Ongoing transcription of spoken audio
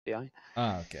behind.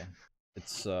 Ah, okay.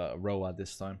 It's Roa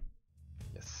this time.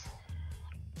 Yes.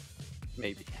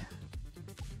 Maybe.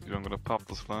 You're not gonna pop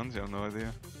those plans, you have no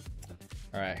idea.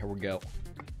 Alright, here we go.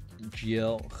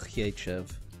 GL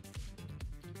Khyechev.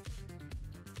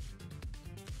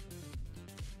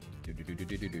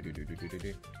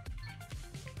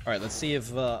 Alright, let's see if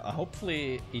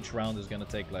hopefully each round is gonna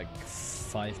take like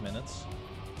 5 minutes.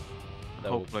 I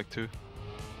hope like 2.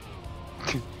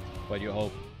 What you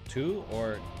hope? 2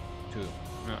 or 2?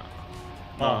 Yeah.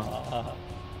 No.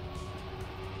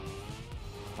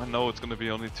 I know it's gonna be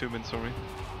only 2 minutes for me.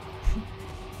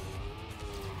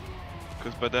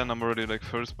 Because by then I'm already like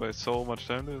first by so much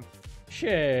time, dude.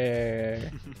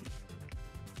 Share.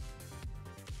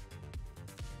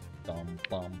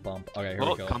 Bum. Okay, here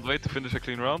we go. Can't wait to finish a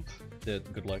clean round.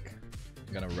 Dude, good luck.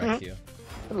 I'm gonna wreck you.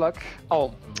 Good luck.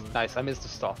 Oh, nice. I missed the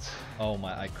start. Oh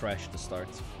my, I crashed the start.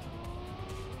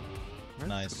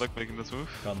 Nice. Good luck making this move.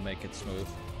 Can't make it smooth.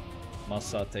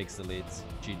 Massa takes the lead.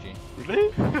 GG. Really?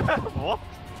 What?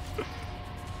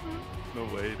 No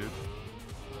way, dude.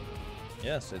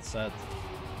 Yes, it's sad.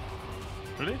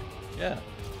 Really? Yeah.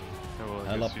 Yeah, well,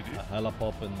 I guess you do. Hella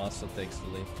Pop and Massa takes the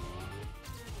lead.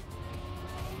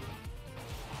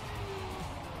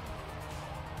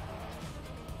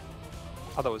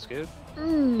 Oh, that was good.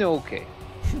 Okay.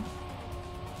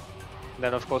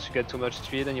 Then of course you get too much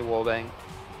speed and you wallbang.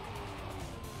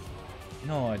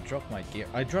 No, I dropped my gear.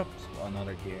 I dropped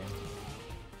another gear.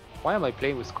 Why am I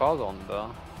playing with cars on the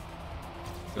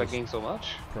lagging so much?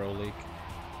 Pro League.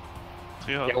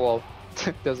 Yeah. Yeah, well,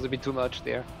 there's a bit too much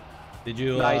there. Did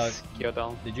you Nice gear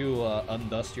down. Did you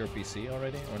undust your PC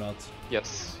already or not?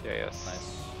 Yes, yes.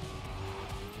 Nice.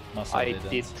 Massa I didn't.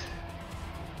 did.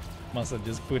 Massa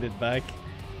just put it back,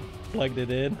 plugged it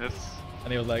in, Yes.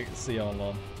 and he was like, "See you on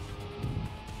lawn."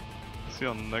 See you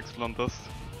on the next land dust.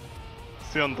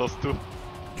 See you on dust too.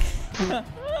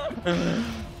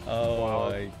 Oh Wow.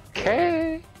 my.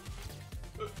 Okay.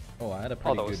 Oh, I had a Oh,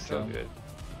 pretty that good was so jump. good.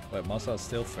 Wait, Massa is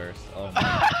still first. Oh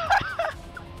my.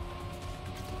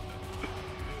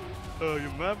 Oh, you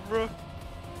mad, bro?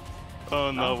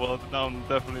 Oh no, well now I'm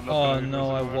definitely not. Oh gonna be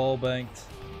no, I first anymore. wall banked.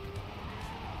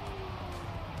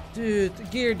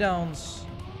 Dude, gear downs.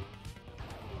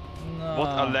 No. What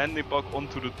a landing bug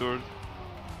onto the dirt.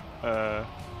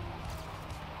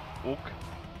 Oak.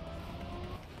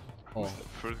 Oh. Who's the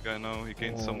first guy now? He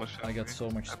gained so Oh, much. I got so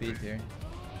much speed here.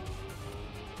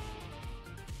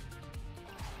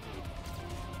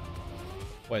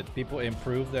 Wait, people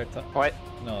improve their time? What?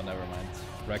 No, never mind.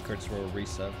 Records were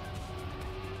reset.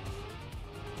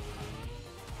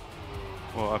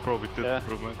 Well, I probably did Yeah,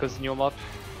 improvement. because new mod.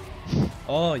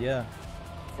 Oh yeah,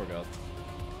 forgot.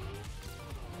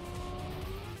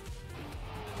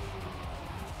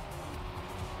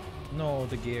 No,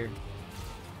 the gear.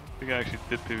 I think I actually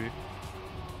did PB.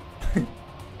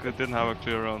 I didn't have a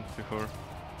clear round before.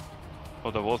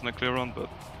 Well, there wasn't a clear round, but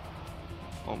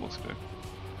almost clear.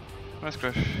 Nice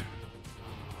crash.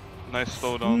 Nice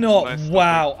slowdown. No, nice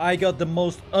wow, I got the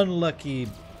most unlucky.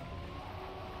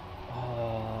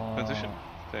 Oh. transition.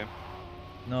 Same.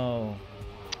 No,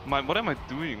 Man, what am I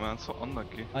doing, man? So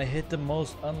unlucky. I hit the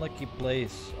most unlucky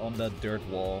place on that dirt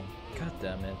wall. God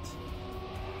damn it.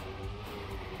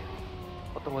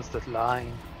 What was that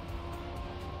line?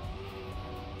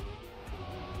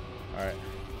 Alright.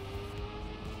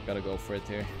 Gotta go for it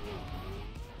here.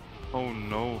 Oh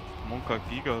no, Monka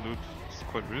Giga, dude. It's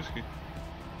quite risky.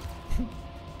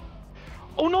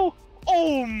 Oh no!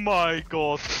 Oh my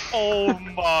god! Oh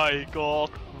my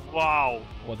god! Wow!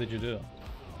 What did you do?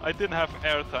 I didn't have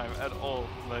airtime at all.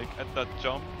 Like at that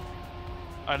jump,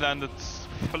 I landed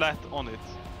flat on it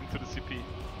into the CP. You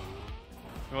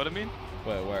know what I mean?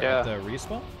 Where? Yeah. At the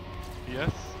respawn?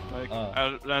 Yes. Like Oh.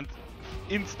 I landed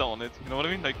insta on it. You know what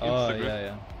I mean? Like Oh, Instagram.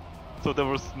 yeah. So there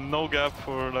was no gap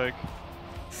for like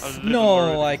a little No,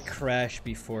 more I release. crashed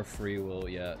before free will.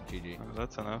 Yeah, GG. Oh,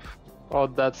 that's enough. Oh,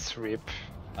 that's rip.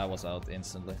 I was out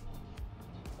instantly.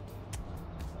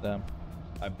 Damn.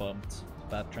 I bumped.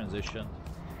 Bad transition.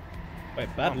 Wait,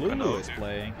 Bad I Lulu know, is dude.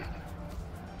 playing.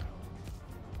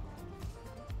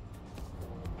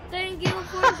 Thank you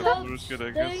for the Lose subs. it,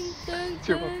 I guess. Thank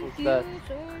What was you. that?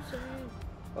 so.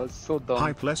 I was so dumb.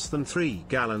 Hype less than 3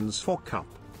 gallons for cup.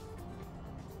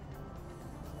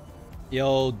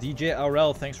 Yo, DJ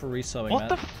RL, thanks for resubbing, What man.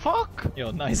 the fuck?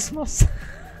 Yo, nice mus.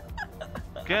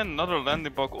 Again, another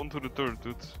landing bug onto the dirt,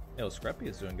 dude. Yo, Scrappy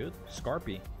is doing good.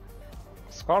 Scarpy.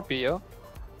 Scorpio.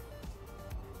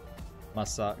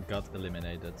 Massa got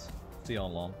eliminated. See you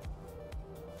on lawn.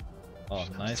 Oh,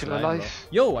 nice Still line, bro. alive.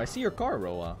 Yo, I see your car,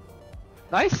 Roa.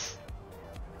 Nice.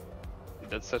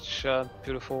 That's such a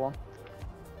beautiful one.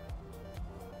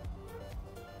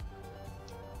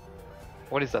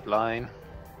 What is that line?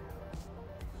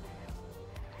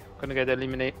 Gonna get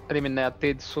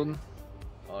eliminated soon.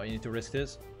 Oh, you need to risk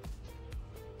this.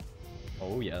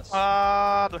 Oh yes.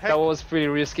 Ah, the heck! That was pretty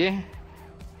risky.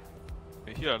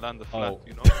 Here I land the flat, Oh.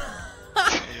 you know?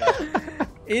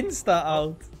 Insta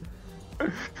out.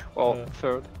 Oh,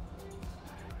 third.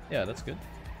 Yeah, that's good.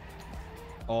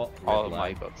 Oh, red Oh line.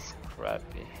 my god,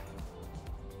 scrappy.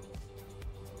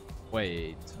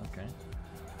 Wait, okay.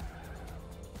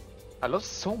 I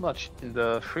lost so much in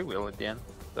the freewheel at the end.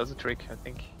 That's a trick, I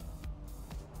think.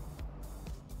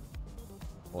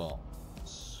 Well.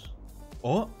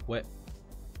 Oh, wait.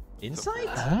 Inside?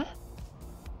 Huh?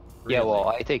 Really? Yeah, well,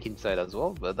 I take inside as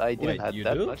well, but I didn't Wait, have you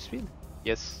that do? much speed.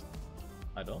 Yes.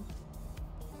 I don't.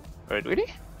 Wait,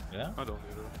 really? Yeah. I don't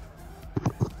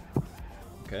either.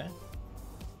 Okay.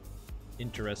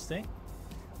 Interesting.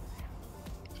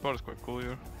 This part is quite cool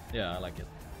here. Yeah, I like it.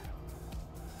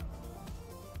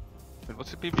 Wait,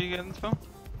 what's the PB again, Spam?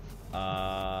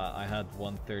 I had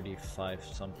 135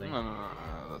 something. No,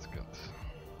 that's good.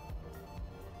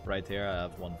 Right here, I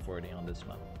have 140 on this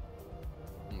map.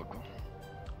 Look.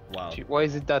 Wow. Gee, why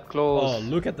is it that close? Oh,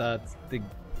 look at that. The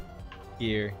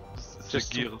gear. It's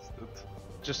Just the gears. That...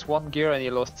 Just one gear and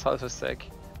you lost half a sec.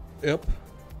 Yep.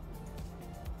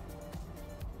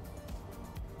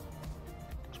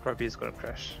 Scrappy is gonna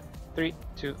crash. 3,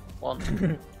 2,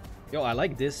 1. Yo, I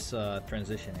like this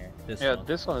transition here. This Yeah, one.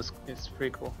 this one is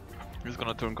pretty cool. He's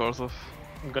gonna turn cars off.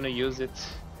 I'm gonna use it.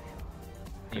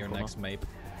 In your cool. next map.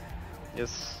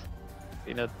 Yes.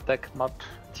 In a tech map.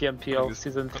 TMPL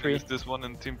season Gonna 3. use this one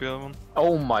in Team PL1.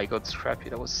 Oh my god, Scrappy,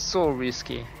 that was so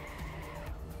risky.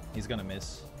 He's gonna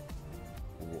miss.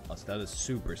 Ooh, that is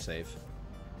super safe.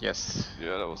 Yes.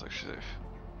 Yeah, that was actually safe.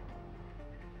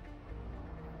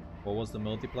 What was the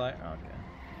multiplier? Okay.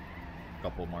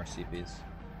 Couple more CPs.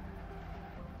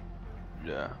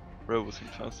 Yeah, Bro was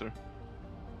even faster.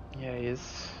 Yeah, he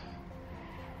is.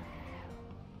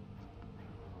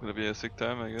 Gonna be a sick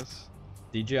time, I guess.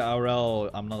 DJ RL,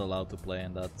 I'm not allowed to play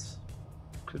in that.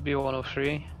 Could be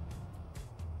 103.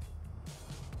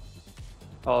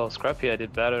 Oh, Scrappy, I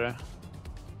did better.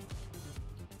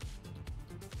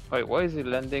 Wait, why is he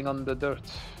landing on the dirt?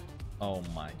 Oh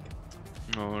my.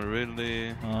 No,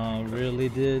 really, Oh, really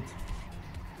did.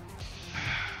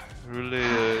 really,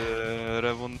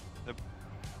 Revon.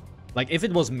 Like, if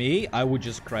it was me, I would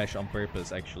just crash on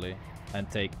purpose, actually. And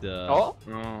take the Oh,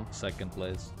 No. second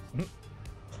place.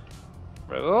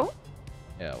 Bravo?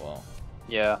 Yeah, well.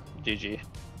 Yeah, GG.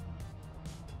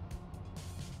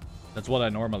 That's what I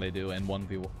normally do in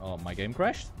 1v1. Oh, my game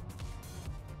crashed?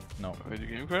 No. Wait, the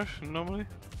game crash normally?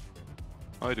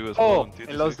 I do as well. Oh, on he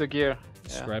TTC. lost the gear.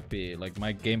 Yeah. Scrappy. Like,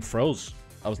 my game froze.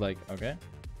 I was like, okay.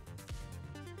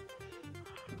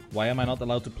 Why am I not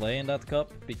allowed to play in that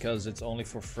cup? Because it's only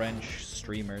for French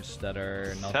streamers that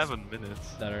are not 7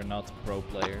 minutes. that are not pro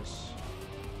players.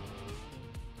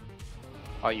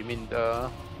 Oh, you mean the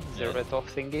Yeah. red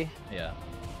off thingy? Yeah.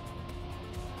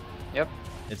 Yep.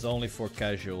 It's only for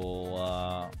casual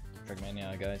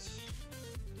Trackmania guys.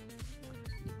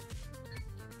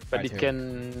 But Right it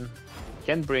here.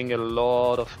 can bring a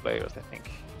lot of players, I think.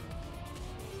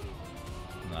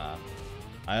 Nah.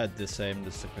 I had the same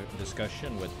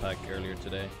discussion with Pac earlier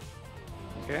today.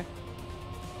 Okay.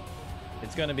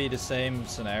 It's gonna be the same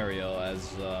scenario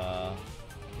as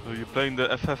Are you playing the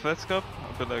FFS Cup?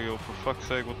 I'll be like, yo, for fuck's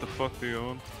sake, what the fuck do you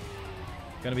want?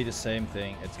 gonna be the same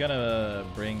thing. It's gonna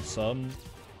bring some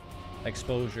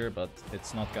exposure, but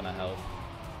it's not gonna help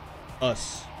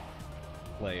us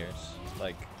players.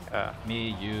 Like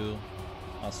me, you,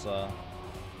 Asa.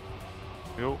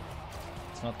 Yo.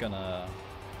 It's not gonna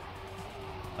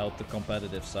help the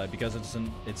competitive side because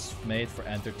it's made for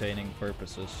entertaining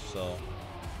purposes. So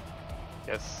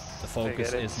Yes. the I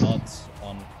focus get it. is not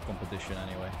on competition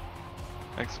anyway.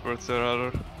 Experts are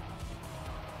rather.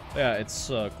 Yeah, it's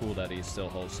cool that he still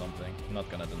holds something. I'm not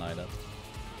gonna deny that.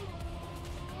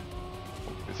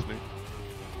 Obviously.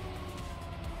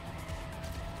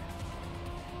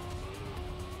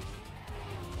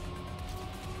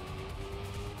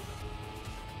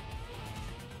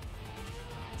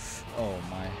 Oh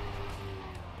my.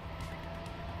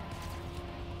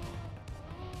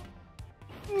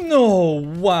 No!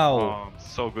 Wow! Oh, I'm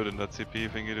so good in that CP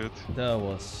thingy, dude. That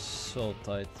was so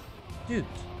tight. Dude.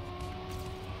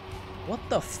 What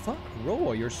the fuck?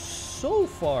 Roa, you're so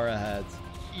far ahead.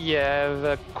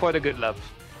 Yeah, quite a good lap.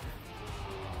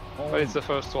 Oh But it's the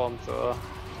first one, so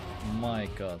my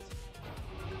god.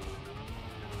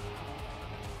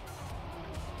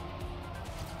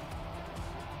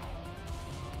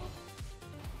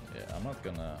 Yeah, I'm not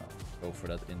gonna go for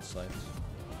that insight.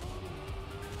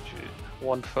 Chill.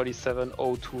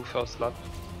 1:37:02 first lap.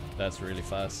 That's really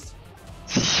fast.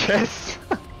 Yes!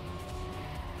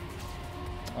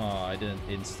 Oh, I didn't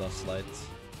insta slide.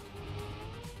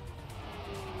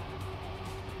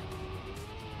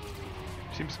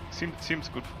 Seems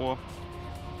good for.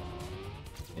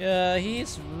 Yeah,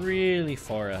 he's really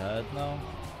far ahead now.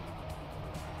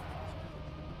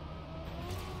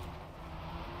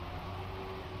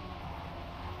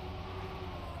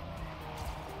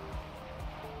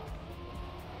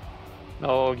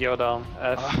 No, go down.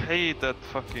 F. I hate that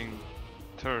fucking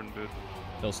turn, dude.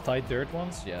 Those tight dirt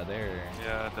ones, yeah,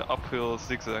 Yeah, the uphill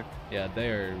zigzag.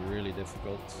 they're really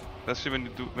difficult. Especially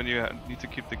when you need to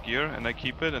keep the gear, and I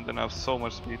keep it, and then I have so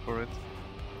much speed for it.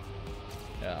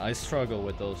 Yeah, I struggle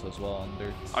with those as well on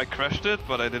dirt. I crashed it,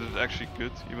 but I did it actually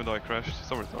good, even though I crashed.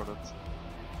 So retarded.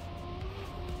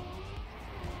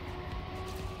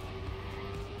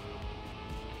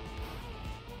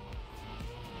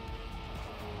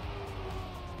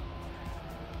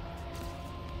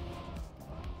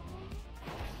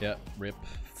 Yeah, rip,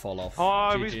 fall off. Oh,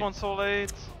 I GG. respawned so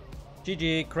late.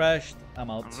 GG, crashed. I'm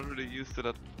out. I'm not really used to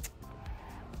that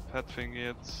pet thing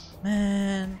yet.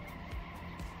 Man.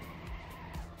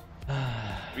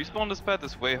 Respawn this pad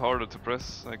is way harder to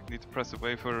press. Like, need to press it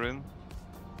way further in.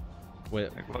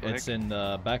 Wait, Like, what the it's heck? in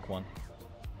the back one.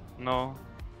 No.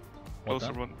 What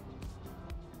Closer then? one.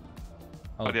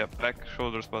 Oh, Oh yeah, back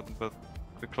shoulders button, but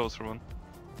the closer one.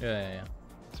 yeah.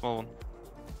 Small one.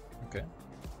 Okay.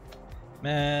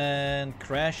 Man,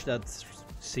 crash that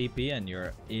CP and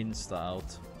you're insta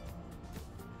out.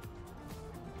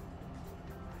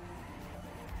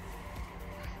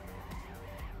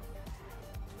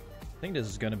 I think this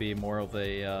is gonna be more of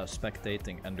a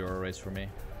spectating enduro race for me.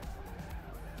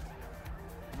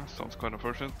 That sounds kind of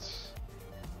urgent.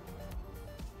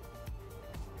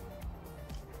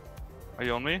 Are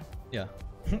you on me? Yeah.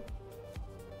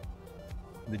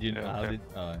 Did you? Yeah, How okay. did?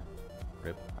 Oh,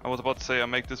 rip. I was about to say I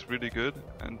make this really good,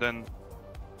 and then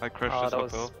I crashed Oh, this that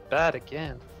was uphill. bad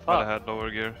again. But I Fuck. had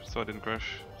lower gear, so I didn't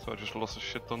crash. So I just lost a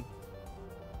shit ton.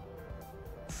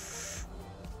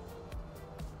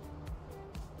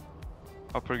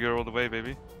 Upper gear all the way,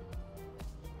 baby.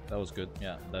 That was good.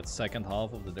 Yeah, that second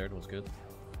half of the dirt was good.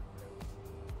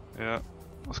 Yeah,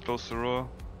 was close to raw,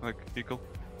 like equal.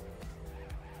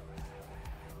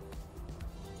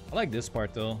 I like this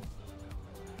part though.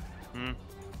 Hmm.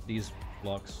 These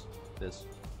blocks. This.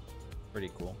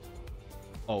 Pretty cool.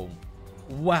 Oh.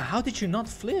 Wow, how did you not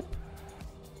flip?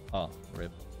 Oh,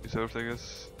 rip. Deserved, I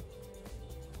guess.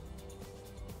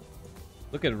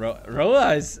 Look at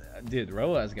Roa is... Dude,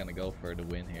 Roa is gonna go for the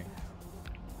win here.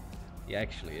 He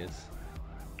actually is.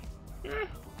 Wait,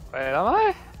 am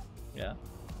I? Yeah.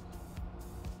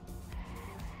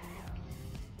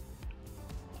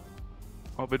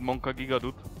 Oh, bit Monka Giga,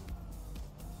 dude.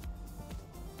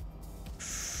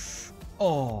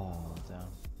 Oh, damn.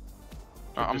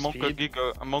 I'm the Monka speed.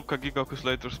 Giga. I'm Monka Giga kus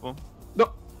later spawn.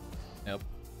 No. Yep.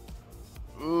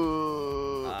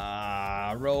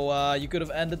 Ah, Roa, you could have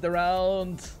ended the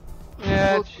round.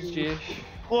 Yeah, GG.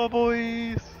 Poor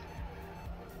boys.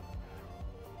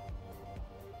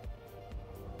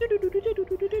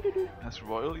 Has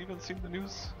Royal even seen the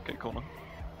news? Okay, Connor.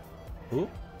 Who?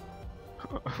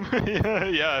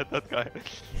 yeah, that guy.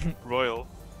 Royal.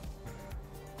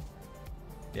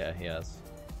 Yeah, he has.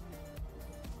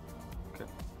 Okay.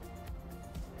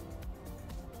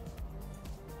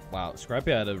 Wow,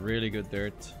 Scrappy had a really good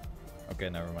dirt. Okay,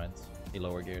 never mind. He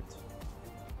lower geared.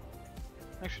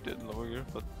 Actually did lower gear,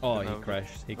 but Oh, didn't he have-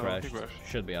 crashed. He No, crashed. he crashed.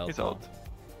 Should be out. He's now. out.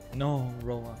 No,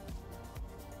 Roa.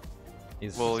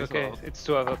 He's Well, It's he's okay, out. it's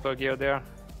 2 upper gear there.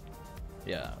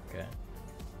 yeah, okay.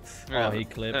 Yeah, Oh, he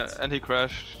clipped. Yeah, and he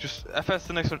crashed. Just FS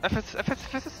the next one.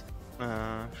 FS.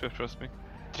 Should trust me.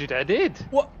 Dude, I did!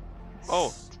 What?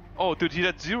 Oh, dude, he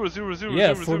had 0, 0, 0,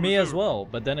 Yeah, 0, for 0, me 0. as well,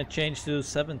 but then it changed to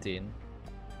 17.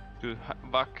 Dude,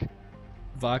 back.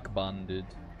 Vakban, dude.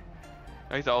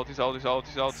 He's out. What?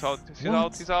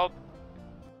 He's out.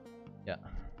 Yeah.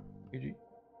 GG.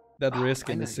 That risk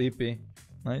in the CP.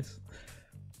 Nice.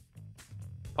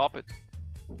 Pop it.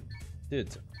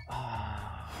 Dude.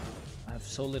 I have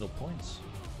so little points.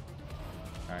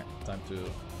 Alright, time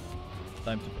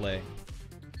to play.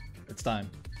 It's time.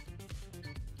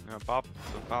 Yeah, pop.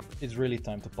 So pop. It's really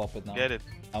time to pop it now. Get it.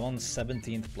 I'm on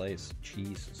 17th place.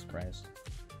 Jesus Christ.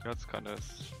 That's kind of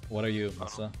What are you,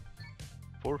 Massa?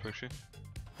 fourth actually.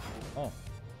 Oh,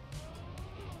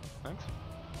 Thanks.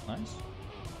 nice.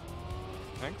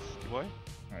 Thanks. DY.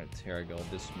 Alright, here I go.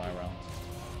 This is my round.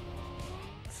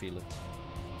 Feel it.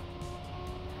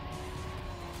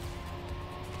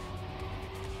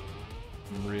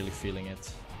 I'm really feeling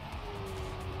it.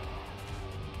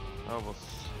 That was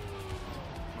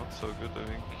not so good, I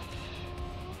think.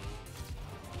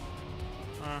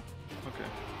 Okay.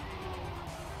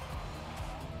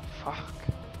 Fuck.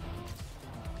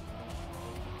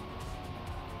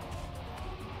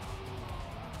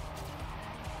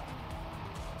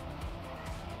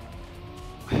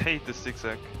 I hate the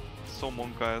zigzag. So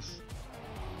monk guys.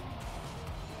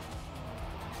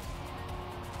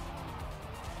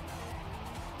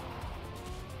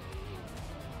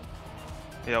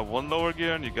 Yeah, one lower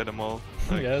gear and you get them all.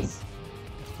 Like, Yes.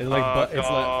 It's like it's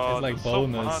like so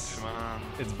bonus. much, man.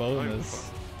 It's bonus.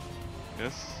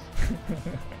 Yes.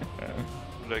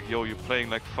 Like, yo, you're playing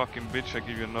like fucking bitch, I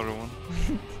give you another one.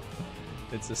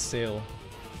 It's a sale.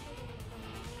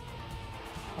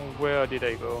 Where did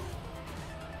I go?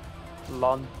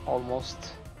 Lon,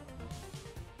 almost.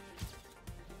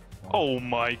 Oh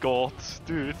my god,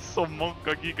 dude, it's so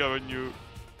monka giga when you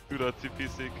do that TP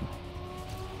sig.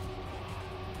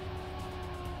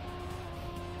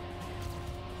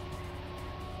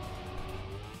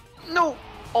 No!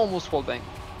 Almost full bang.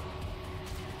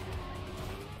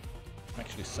 I'm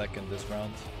actually second this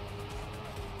round.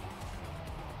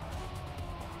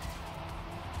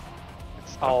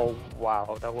 Oh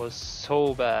wow, that was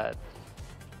so bad.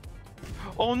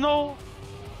 Oh no!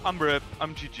 I'm rep,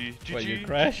 I'm GG. GG. Wait, you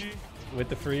crashed GG. with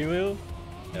the freewheel?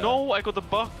 Yeah. No, I got a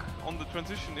bug on the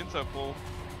transition inside wall.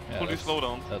 Yeah, Fully slow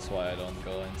down. That's why I don't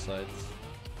go inside.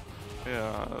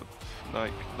 Yeah,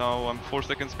 like now I'm 4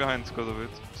 seconds behind because of it.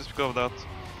 Just because of that.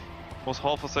 Was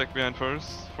half a sec behind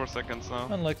first, 4 seconds now.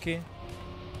 Unlucky.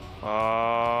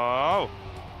 Oh!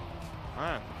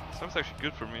 Man, sounds actually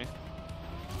good for me.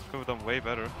 Could have done way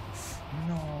better.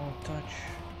 No touch.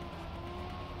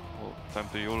 Well, time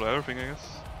to YOLO everything, I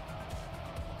guess.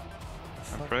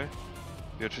 And pray.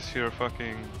 You just hear a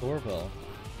fucking Doorbell.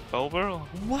 bell barrel.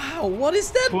 Wow, what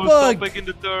is that Full bug? stop back in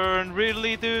the turn,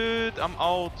 really, dude? I'm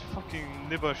out. Fucking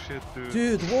Nibba shit, dude.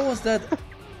 Dude, what was that?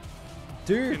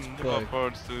 Dirt Fucking Nibba bug.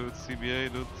 parts, dude. CBA,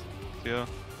 dude. Yeah.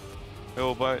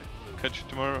 Yo, bye. Catch you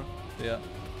tomorrow. Yeah.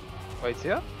 Wait,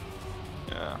 yeah?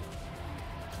 Yeah.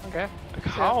 Okay. Like,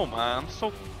 how, man?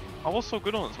 I was so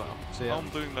good on this, man. See ya. Now I'm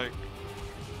doing like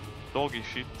doggy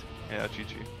shit. Yeah,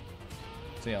 GG.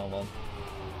 See ya, man.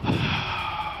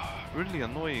 Really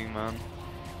annoying, man.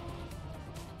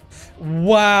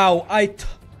 Wow,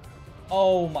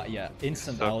 oh my, yeah,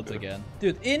 instant Suck, out dude. again.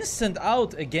 Dude, instant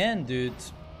out again, dude.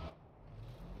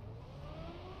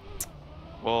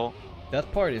 Well, That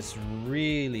part is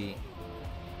really...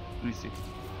 easy.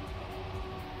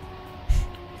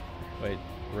 Wait,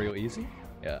 real easy?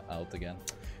 Yeah, out again.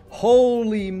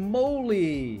 Holy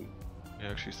moly! You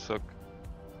actually suck.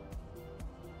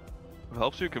 If it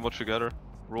helps you, you can watch together.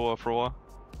 Roa, Froa.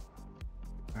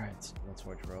 Alright, let's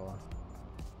watch Roa.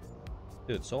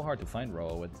 Dude, it's so hard to find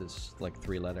Roa with this, like,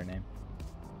 3-letter name.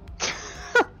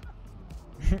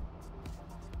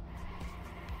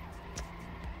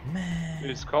 Man.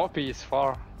 His copy is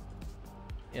far.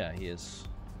 Yeah, he is.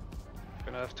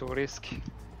 Gonna have to risk.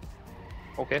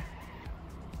 Okay.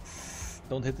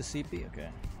 Don't hit the CP, okay.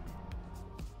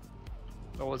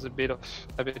 That was a bit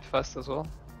fast as well.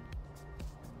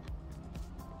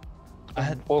 I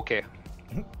had... Okay.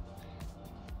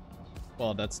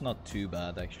 Well, that's not too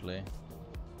bad, actually.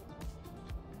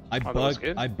 I that was bugged.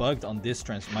 good. I bugged on this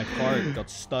my car got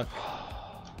stuck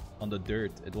on the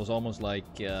dirt. It was almost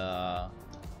like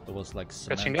it was like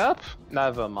cement. Catching up?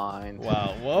 Never mind.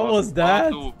 Wow, what was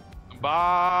that?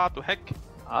 Batu heck.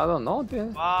 I don't know,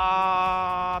 dude.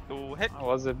 Batu heck. I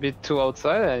was a bit too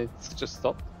outside and it's just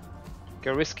stopped.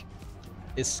 Okay, risk.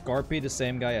 Is Scarpy the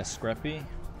same guy as Scrappy?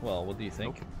 Well, what do you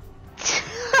think?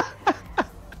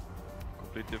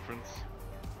 Complete difference.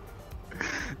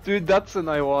 Dude, that's a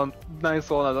nice one. Nice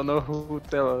one. I don't know who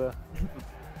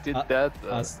did that.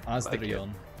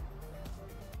 Asterion.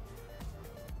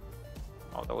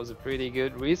 Oh, that was a pretty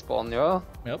good respawn, yeah.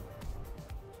 Yep.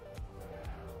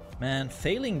 Man,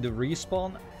 failing the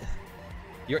respawn,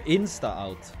 you're insta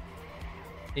out.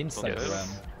 Instagram.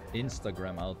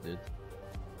 Instagram out, dude.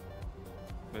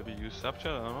 Maybe use Snapchat,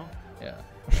 I don't know. Yeah.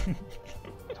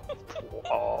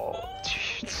 Oh,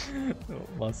 dude.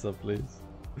 What's up, please?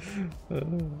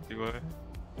 See why?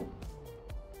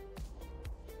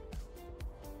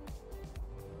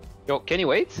 Yo, can you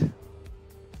wait?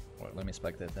 Wait, let me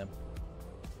spectate him.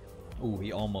 Ooh,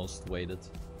 he almost waited.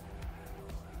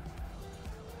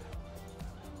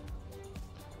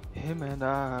 Him and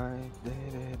I.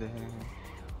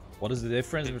 What is the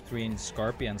difference between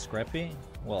Scarpy and Scrappy?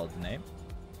 Well, the name.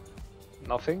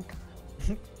 Nothing.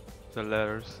 The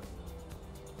letters.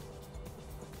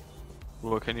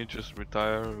 Well, can you just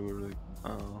retire or like,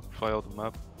 fly out the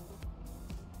map?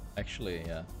 Actually,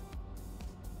 yeah.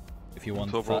 If you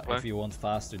want, if you want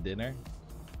faster dinner,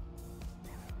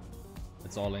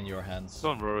 it's all in your hands.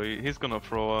 Don't worry, he's gonna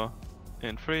throw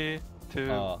in 3, 2,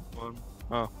 1.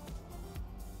 Oh.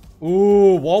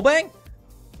 Ooh, wallbang?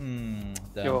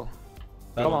 Damn. Yo,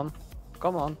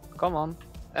 come on,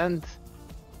 and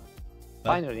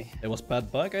finally. It was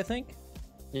bad bug, I think.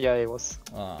 Yeah, it was.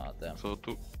 Ah, damn. So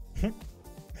two. You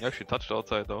actually touched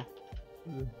outside though.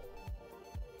 You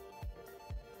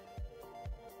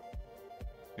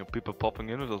know, people popping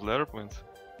in with those ladder points.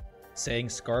 Saying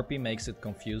Scarpy makes it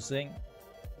confusing.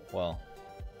 Well,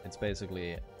 it's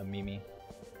basically a meme.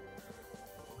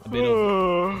 A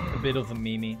bit of a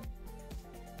meme.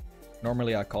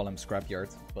 Normally I call him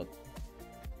Scrapyard, but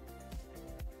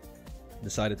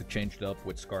decided to change it up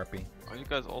with Scarpy. Are you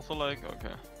guys also like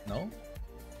okay? No?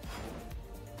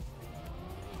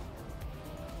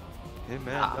 Hey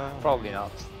man, probably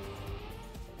not.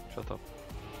 Shut up.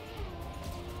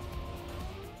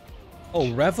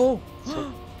 Oh, Revel?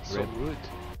 So rude.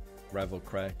 Revel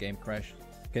game crash.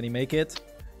 Can he make it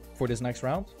for this next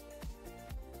round?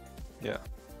 Yeah.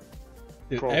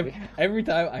 Dude, every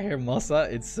time I hear Massa,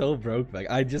 it's so broke back.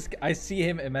 I see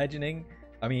him imagining.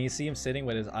 I mean, you see him sitting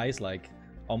with his eyes like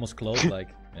almost closed, like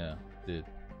yeah, dude.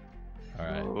 All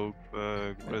right.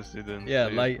 Broke president. Yeah,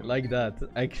 like that.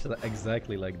 Actually,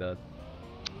 exactly like that.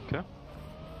 Okay.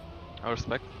 I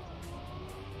respect.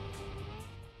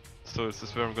 So is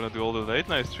this where I'm gonna do all the late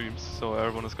night streams? So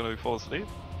everyone is gonna fall asleep?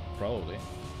 Probably.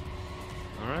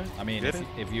 Alright. I mean,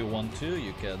 if you want to,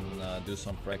 you can do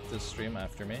some practice stream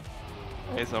after me.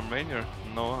 Is Armenia?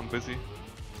 No, I'm busy.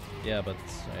 Yeah, but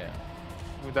yeah.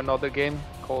 With another game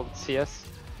called CS.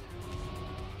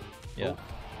 Yeah. Oh.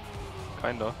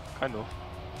 Kind of.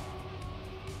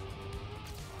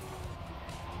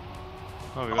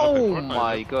 Oh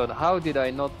my god, how did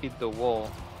I not hit the wall?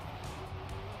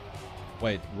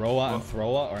 Wait, Roa and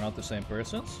Throa are not the same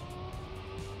persons?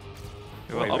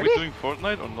 Yeah, well, Wait, are really? we doing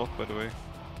Fortnite or not, by the way?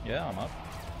 Yeah, I'm up.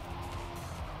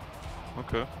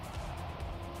 Okay.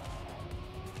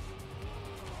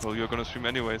 Well, you're gonna stream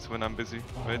anyways when I'm busy,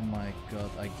 right? Oh my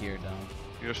god, I gear down.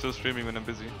 You're still streaming when I'm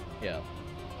busy? Yeah.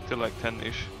 Till like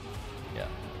 10-ish? Yeah.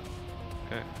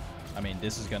 Okay. I mean,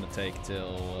 this is gonna take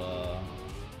till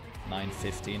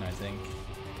 9:15, I think.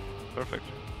 Perfect.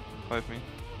 5 me.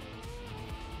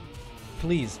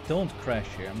 Please, don't crash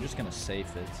here. I'm just gonna save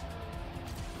it.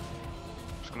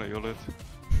 Just gonna yell it.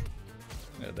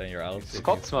 Yeah, then you're out.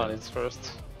 Scotsman is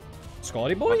first.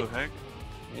 Scotty boy? What the heck?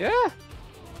 Yeah.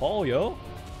 Oh, yo.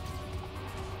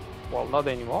 Well, not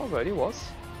anymore, but he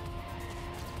was.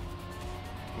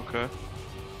 Okay.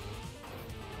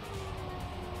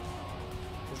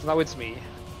 So now it's me.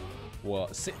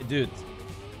 What? Dude,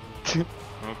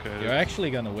 Okay. you're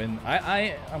actually gonna win.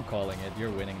 I'm calling it.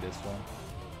 You're winning this one.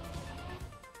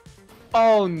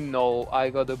 Oh no, I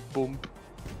got a bump.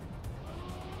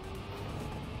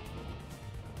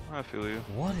 I feel you.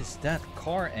 What is that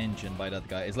car engine by that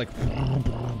guy? It's like...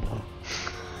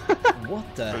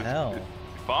 What the hell?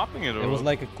 Bopping it or It was what?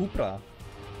 like a Cupra.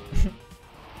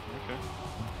 Okay.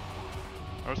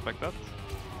 I respect that.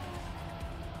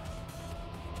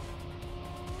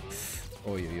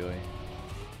 Oi, oi, oi.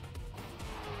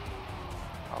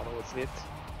 Oh, that was it.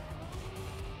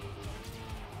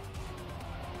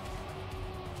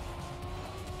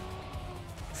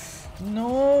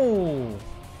 No!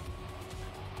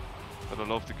 But I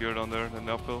love the gear down there,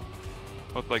 the uphill.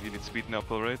 Not like you need speed in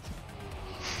uphill, right?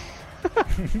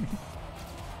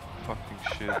 Fucking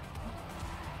shit.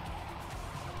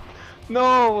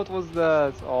 No, what was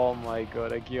that? Oh my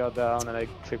god, I geared down and I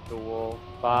clipped the wall.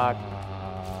 Fuck.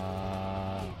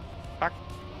 Fuck.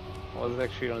 I was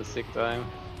actually on a sick time.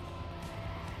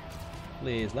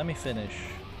 Please, let me finish.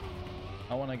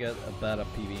 I wanna get a better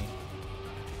PB.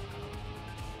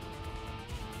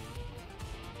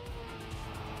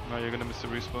 No, you're gonna miss the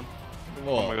respawn.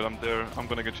 Whoa. Oh my god, I'm there. I'm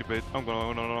gonna get you bait. I'm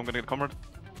gonna get covered.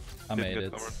 I Didn't made get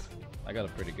it. covered. I got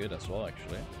it pretty good as well,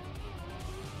 actually.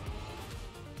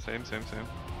 Same.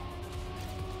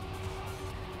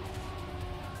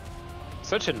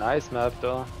 Such a nice map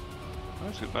though.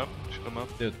 Nice, good map. Shit map.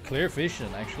 Dude, Clear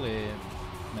Vision actually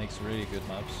makes really good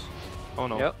maps. Oh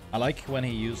no. Yep. I like when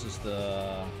he uses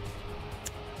the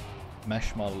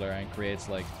mesh modeler and creates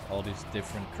like all these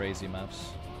different crazy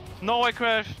maps. No, I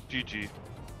crashed! GG.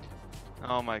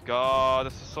 Oh my god,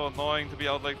 this is so annoying to be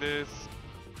out like this.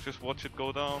 Just watch it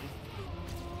go down.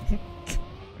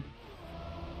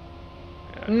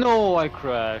 Yeah. No, I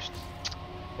crashed.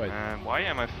 Wait, Man, why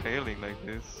am I failing like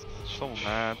this? So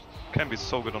mad. Can be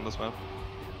so good on this map.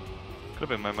 Could have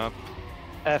been my map.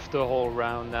 F the whole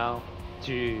round now.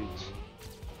 Dude.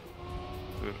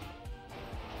 Dude.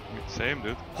 Same,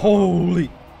 dude. Holy!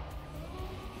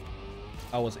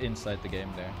 I was inside the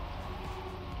game there.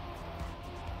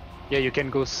 Yeah, you can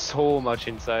go so much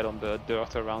inside on the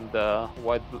dirt around the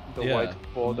white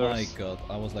borders. My god,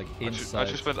 I was like inside.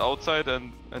 I just went outside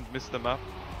and missed the map.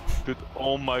 Dude,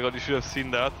 oh my god, you should have seen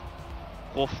that.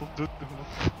 Awful, dude.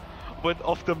 Went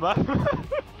off the map.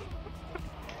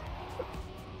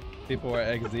 People were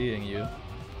XDing you.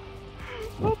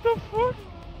 What the fuck?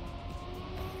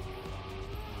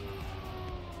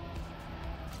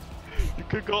 You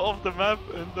could go off the map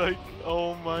and like,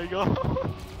 oh my god.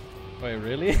 Wait,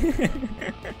 really?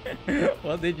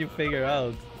 What did you figure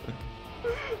out?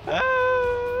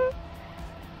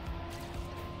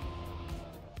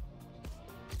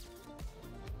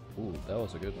 Ooh, that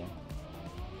was a good one.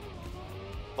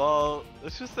 Well,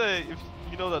 let's just say, if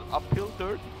you know that uphill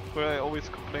dirt, where I always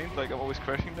complained, like I'm always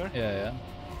crashing there. Yeah.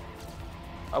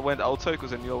 I went outside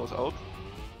because I knew I was out.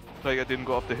 Like I didn't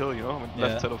go up the hill, you know, I went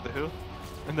left side of the hill.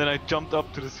 And then I jumped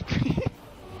up to the speed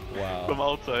Wow. from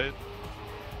outside.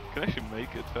 Can actually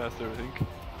make it faster, I think.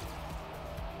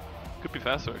 Could be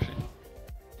faster actually.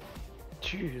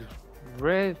 Jeez,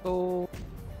 Revo.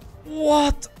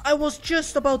 What? I was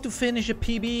just about to finish a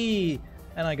PB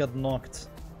and I got knocked.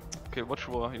 Okay, watch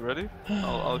Roa, you ready?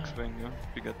 I'll explain you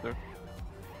if you get there.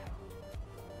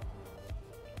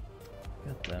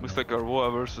 God damn Looks it. like a Roa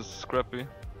versus Scrappy.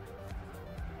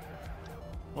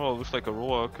 Well, looks like a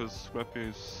Roa because Scrappy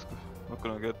is not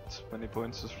gonna get many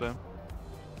points this time.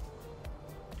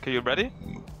 Okay, you ready?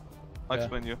 I'll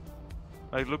explain you.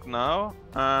 Like, look now.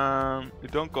 You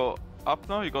don't go up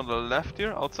now, you go on the left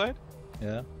here, outside.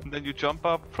 Yeah. And then you jump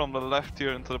up from the left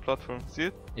here into the platform. See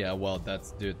it? Yeah, well,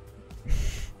 that's... dude.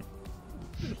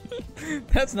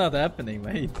 That's not happening,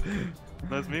 mate.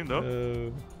 Nice meme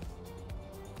though.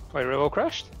 Wait, Revo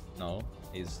crashed? No,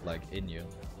 he's like in you.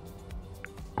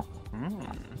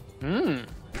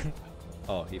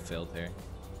 Oh, he failed here.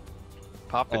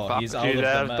 Pop it, Oh, pop he's it. out of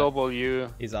the map. W.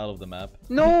 He's out of the map.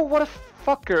 No, what a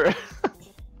fucker!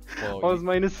 Whoa, I was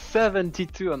minus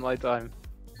 72 on my time.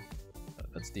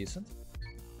 that's decent.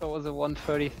 That was a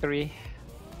 133.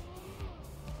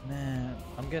 Man,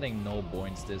 I'm getting no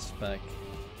points this pack.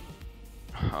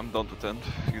 I'm down to 10.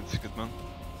 It's good, man.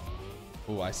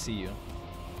 Oh, I see you.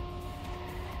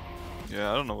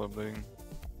 Yeah, I don't know what I'm doing.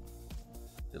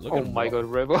 Look Oh at my god,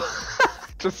 Revo.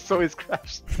 Just saw his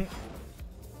crash.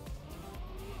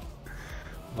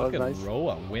 Look at nice.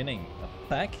 Roa winning a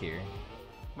pack here.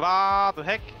 What the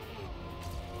heck?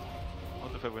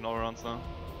 What if I win all rounds now?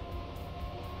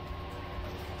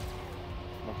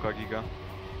 Mocha Giga.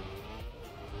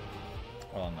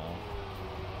 Oh no.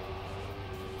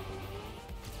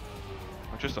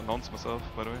 I just announced myself,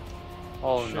 by the way.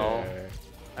 Oh no. Sure.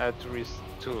 I had to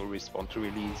respond to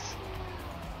release.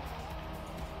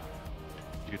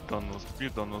 You done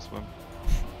this, man.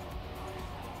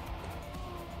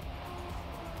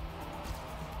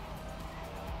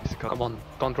 Easy cut. Come on,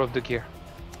 don't drop the gear.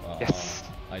 Yes.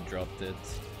 I dropped it.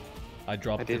 I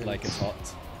dropped it like it's didn't.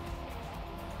 hot.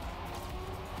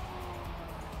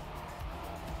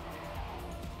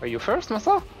 Are you first,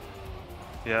 Masa?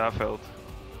 Yeah, I failed.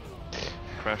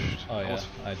 Crashed. Oh, I yeah, was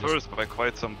I just- first by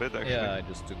quite some bit actually. Yeah, I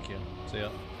just took you. So yeah.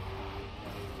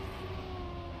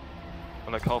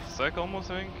 For like half a sec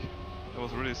almost, I think. It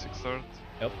was really sick start.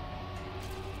 Yep.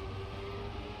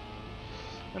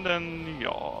 And then,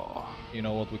 yeah. You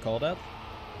know what we call that?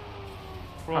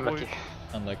 Probably.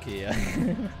 Unlucky. Unlucky, yeah.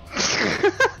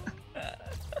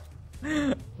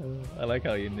 I like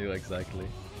how you knew exactly.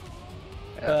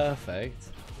 Perfect.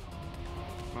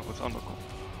 No, it's unlucky.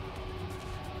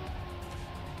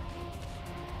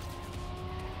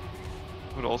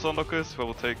 Would also unlock this, but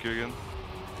we'll take you again.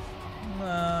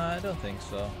 Nah, I don't think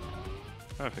so.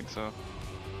 I think so.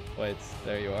 Wait,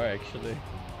 there you are actually.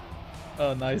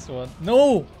 Oh, nice one.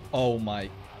 No! Oh my.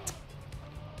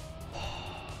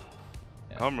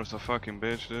 Yeah. Hammer's a fucking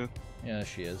bitch, dude. Yeah,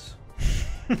 she is.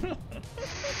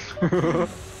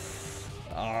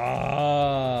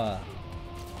 Ah.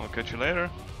 I'll catch you later.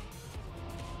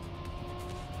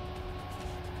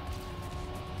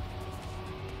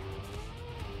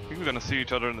 I think we're gonna see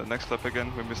each other in the next lap again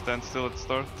when we stand still at the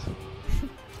start.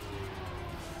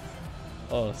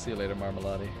 Oh, see you later,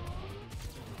 Marmalade.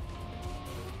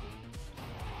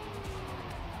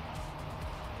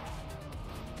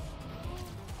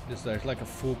 There's like a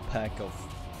full pack of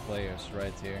players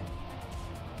right here.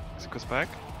 Is it goes back?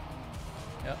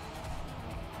 Yeah.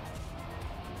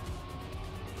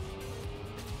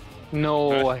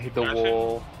 No, I hit the Imagine.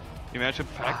 wall. Imagine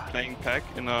pack playing pack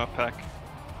in a pack.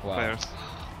 Wow. Players.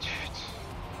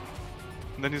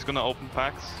 And then he's gonna open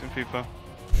packs in FIFA.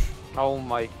 Oh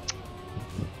my.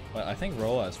 But I think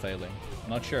Roa is failing. I'm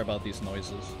not sure about these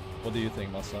noises. What do you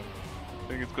think, Masa? I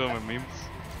think it's going with memes.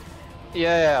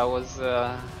 Yeah, I was.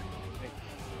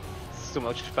 It's too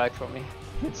much pack for me.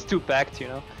 It's too packed, you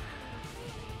know.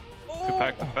 Two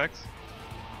packs.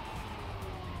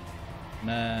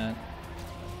 Man.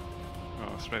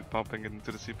 Oh, straight pumping it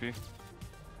into the CP.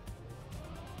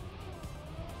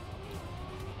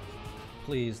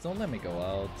 Please, don't let me go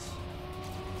out.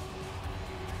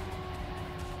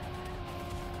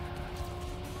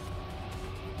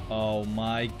 Oh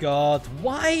my god,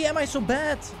 why am I so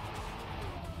bad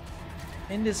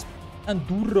in this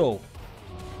Enduro?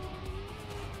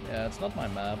 Yeah, it's not my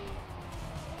map.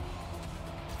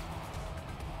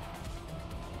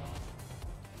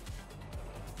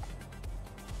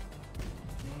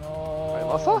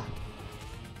 No. Masa?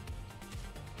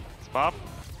 Spam.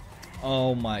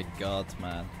 Oh my god,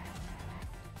 man.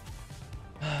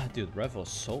 Dude, Rev was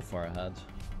so far ahead.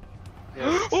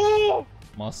 Yes. Oh!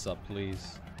 Masa,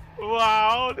 please.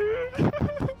 Wow,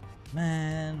 dude.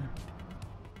 Man.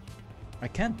 I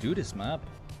can't do this map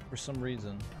for some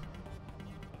reason.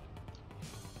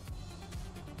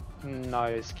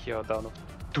 Nice Kia down.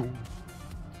 Doom.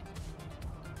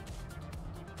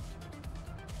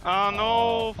 Oh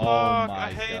no, fuck. Oh my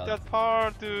I hate God. that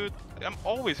part, dude. I'm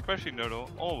always crashing there though,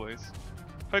 always.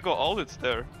 If I go all, it's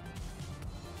there.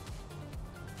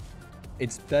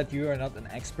 It's that you are not an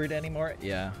expert anymore?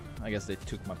 Yeah, I guess they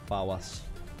took my powers.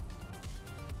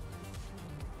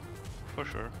 For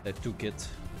sure. They took it.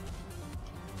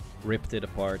 Ripped it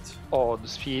apart. Oh, the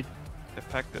speed. They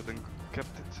packed it and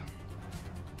kept it.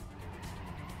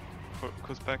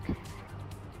 Goes back.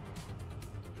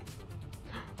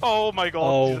 Oh my god.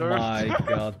 Oh sir. my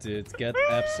god, dude. Get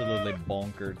absolutely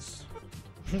bonkers.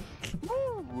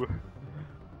 Woo.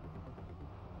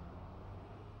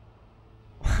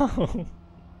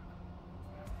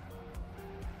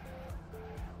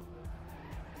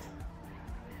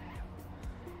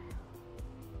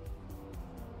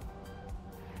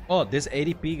 Oh, this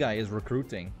ADP guy is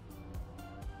recruiting.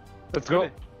 Let's go.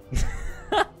 Really?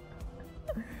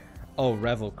 Oh,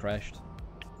 Revel crashed.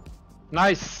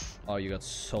 Nice. Oh, you got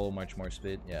so much more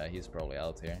speed. Yeah, he's probably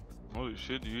out here. Holy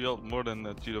shit, you yelled more than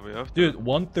GWF. Dude,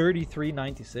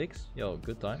 133.96. Yo,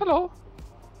 good time. Hello.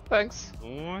 Thanks.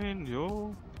 Join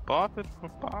yo. Bought it for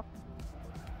pop.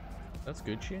 That's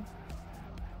good shit.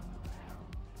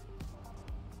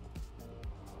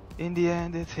 In the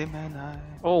end, it's him and I.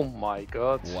 Oh my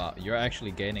god. Wow, you're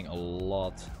actually gaining a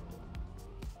lot.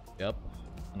 Yep,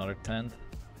 another 10.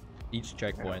 Each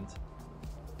checkpoint.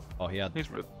 Oh, he had. He's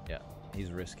rip. Yeah,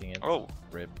 he's risking it. Oh,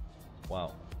 Rip.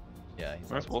 Wow. Yeah, he's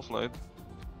where's out. wall slide?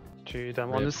 Dude, I'm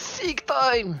on Rip. the sick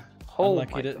time. Oh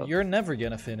Unlucky my that god. you're never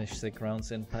gonna finish 6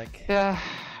 rounds in pack. Yeah,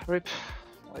 rip.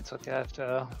 Oh, it's okay, I have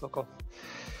to look up.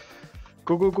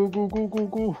 Go, go, go, go, go, go,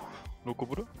 go. Loco,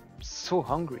 bro. So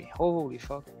hungry. Holy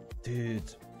fuck.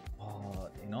 Dude, oh,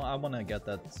 you know, I wanna get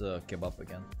that kebab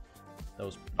again. That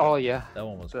was. Oh yeah. That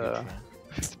one was the- good.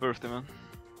 Shit. It's birthday, man.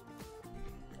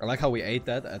 I like how we ate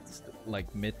that at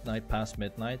like midnight, past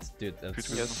midnight. Dude, that's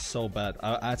Between us. so bad.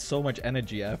 I had so much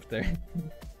energy after.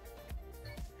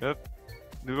 Yep.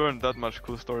 There weren't that much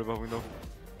cool story about Window.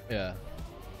 Yeah.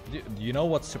 Do you know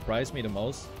what surprised me the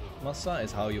most, Masa,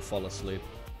 is how you fall asleep.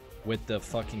 With the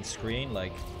fucking screen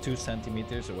like 2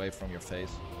 centimeters away from your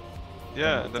face.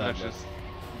 Yeah, the and then I tablet. just.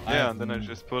 I Yeah, have and then I n-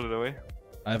 just pulled it away.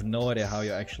 I have no idea how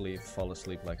you actually fall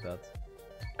asleep like that.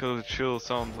 Because of the chill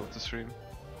sound of the stream.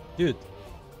 Dude,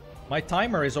 my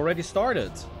timer is already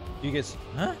started. You guys,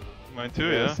 huh? Mine too,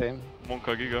 yeah? Same.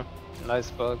 Monka Giga. Nice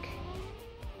bug.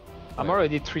 I'm Wait.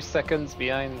 already 3 seconds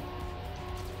behind.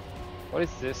 What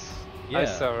is this? Yeah.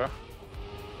 Nice server.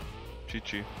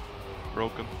 Chi-Chi.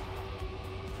 Broken.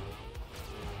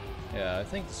 Yeah, I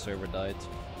think the server died.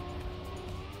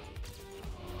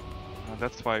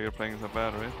 That's why you're playing so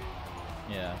bad, right?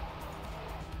 Yeah.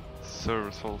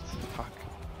 Server's fault. Fuck.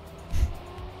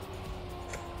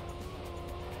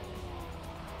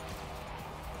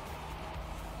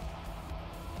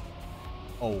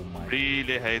 Oh my.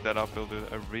 Really hate that uphill, dude.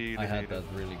 I really I had hate that it.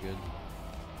 really good.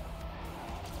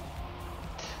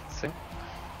 Same.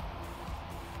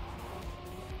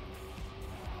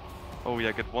 Oh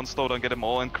yeah, get one slowdown, get them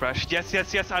all and crash. Yes,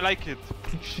 yes, yes, I like it.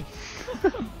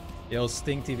 Yo,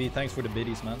 Sting TV, thanks for the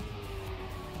biddies, man.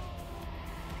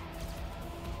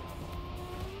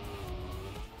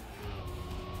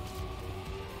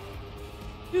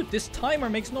 Dude, this timer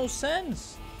makes no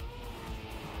sense.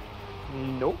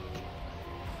 Nope.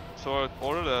 So I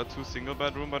ordered a 2 single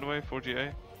bedroom, by the way, for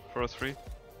GA, for a 3.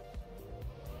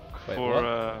 Wait, for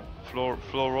what?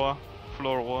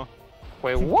 Flora.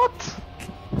 Wait, what?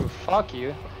 Fuck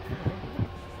you.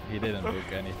 He didn't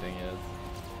book anything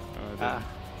yet.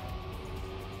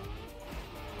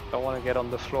 Don't want to get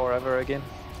on the floor ever again.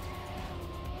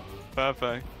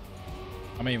 Perfect.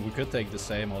 I mean, we could take the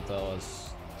same hotel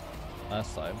as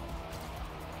last time,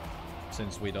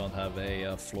 since we don't have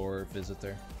a floor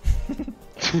visitor.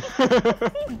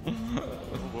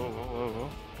 Whoa.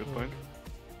 Good point.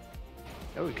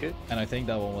 Yeah, we could. And I think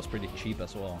that one was pretty cheap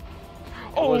as well.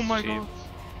 Oh was my cheap. god.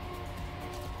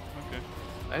 Okay.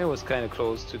 And it was kind of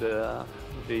close to the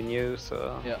venue,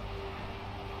 so Yeah.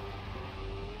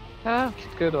 yeah,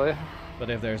 good way. But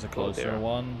if there's a closer there.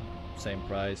 one, same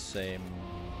price, same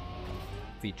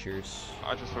features.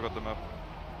 I just forgot the map.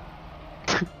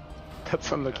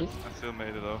 That's unlucky. Yeah, I still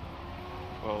made it though.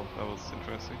 Well, that was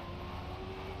interesting.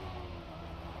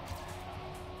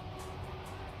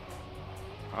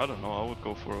 I don't know, I would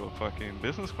go for a fucking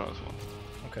business class one.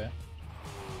 Okay.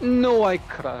 No, I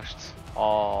crashed.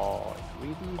 Oh, it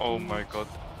really? Oh my god.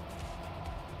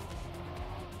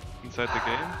 Inside the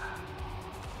game?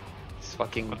 It's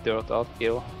fucking dirt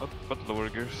uphill. But lower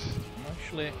gears.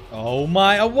 Actually, oh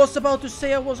my! I was about to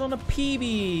say I was on a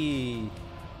PB,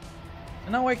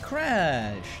 and now I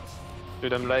crashed.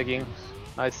 Dude, I'm lagging.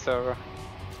 Nice server.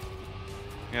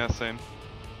 Yeah, same.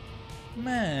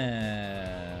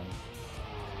 Man.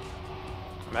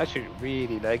 I'm actually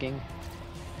really lagging.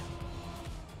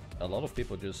 A lot of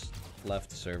people just left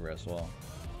the server as well.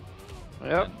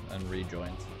 Yep. And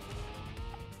rejoined.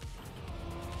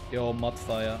 Yo,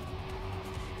 Mudfire.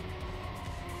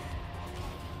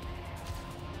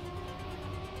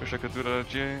 Wish I could do that at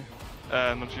GA.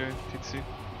 Not GA, TTC.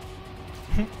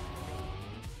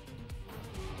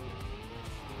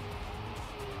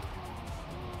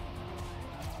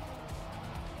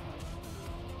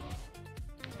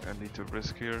 I need to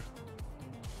risk here.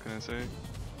 Can I say?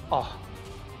 Oh,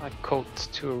 I caught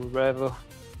to a revo.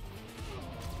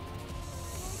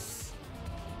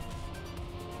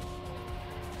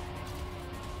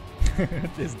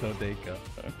 This Dodeka.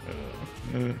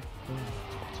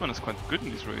 This one is quite good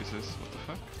in these races. What the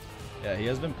fuck? Yeah, he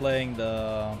has been playing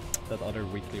that other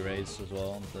weekly race as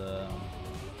well.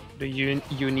 The Uni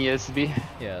SB.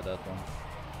 Yeah, that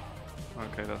one.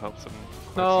 Okay, that helps him.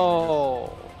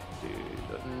 No,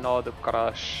 dude, another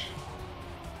crash.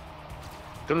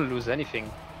 Don't lose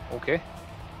anything. Okay,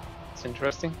 it's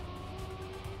interesting.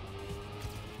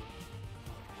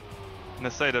 And I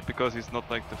say that because he's not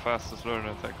like the fastest learner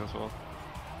attack as well.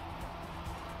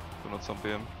 Do not zombie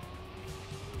him.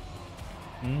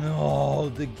 No,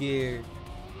 the gear.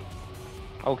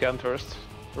 Okay, I'm first.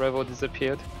 Revo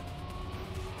disappeared.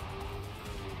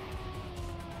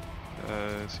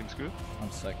 Seems good.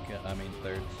 I'm second. I mean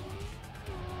third.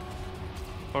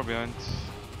 Far behind.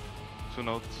 2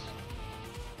 notes.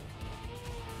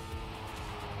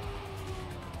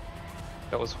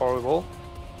 That was horrible.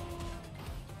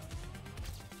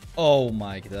 Oh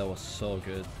my, that was so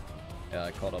good. Yeah,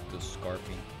 I caught up to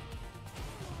Scarpy.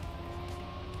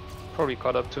 Probably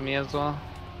caught up to me as well.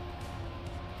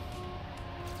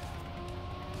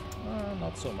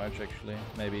 Not so much actually.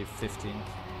 Maybe 15.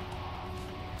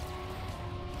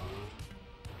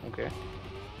 Okay.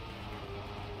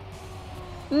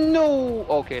 No!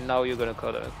 Okay, now you're gonna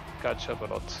catch up a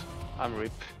lot. I'm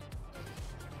RIP.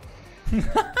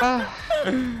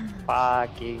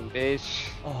 Fucking bitch.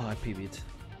 Oh, I PB'd.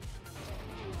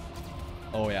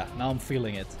 Oh yeah, now I'm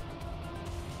feeling it.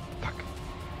 Fuck.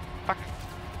 Fuck.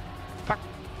 Fuck.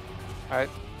 Alright,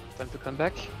 time to come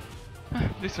back.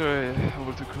 These are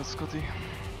over to cross Scotty.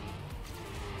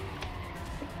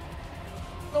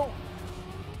 No!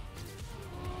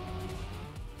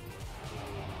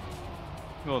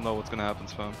 You all know what's gonna happen,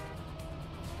 Spam.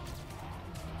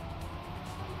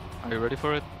 Are you ready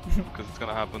for it? Because it's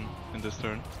gonna happen in this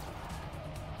turn.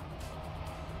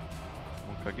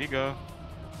 Monka Giga.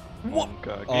 What?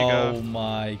 Monka Giga. Oh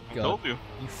my I god. told you.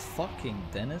 You fucking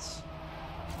Dennis.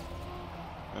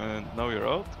 And now you're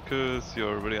out, because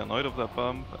you're really annoyed of that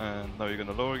bump, and now you're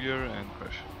gonna lower gear and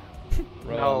crash.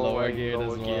 Bro, No, lower I geared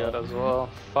lower as well. geared as well.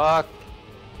 Fuck.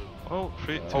 Oh,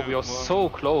 3, 2, Oh, we are 1. so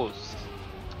close.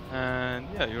 And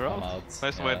yeah, you're I'm out. out.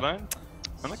 Nice Yeah. white line.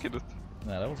 Unlucky dude.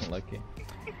 Nah, that wasn't lucky.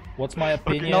 What's my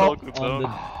opinion no. on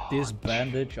this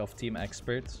bandage of Team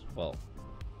Expert? Well,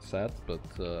 sad, but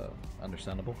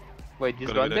understandable. Wait,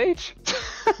 this Gotta bandage?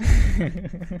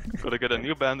 Gotta get a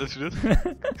new bandage, dude.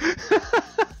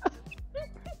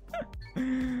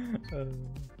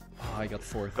 Oh, I got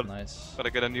fourth, nice.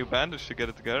 Gotta get a new bandage to get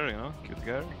it together, you know? Keep it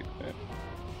together, keep it together.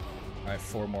 Alright,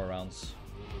 4 more rounds.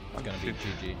 It's gonna be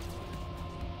GG.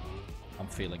 I'm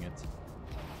feeling it.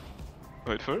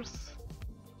 Wait, first?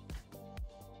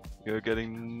 You're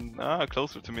getting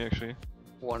closer to me actually.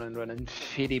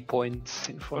 150 points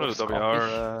in front What of are the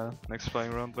Spammiej. WR next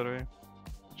flying round, by the way?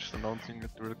 Just announcing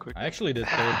it real quick. I actually did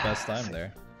third best time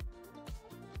there.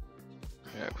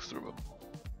 Yeah, it was terrible.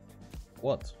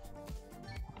 What?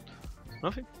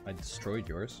 Nothing? I destroyed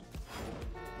yours.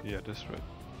 Yeah, that's right.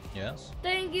 Yes.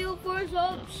 Thank you for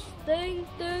subs. Thank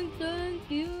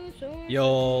you, sir.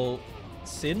 Yo,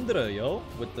 Sindre, yo,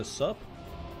 with the sub.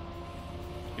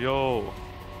 Yo!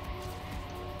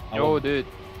 Yo, dude.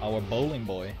 Our bowling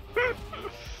boy.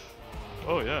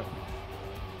 Oh yeah.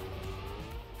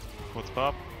 What's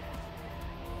pop?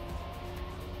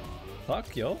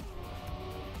 Fuck, yo.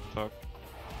 Fuck.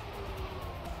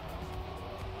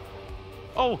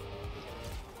 Oh!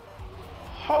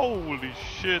 Holy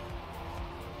shit!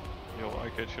 Yo, I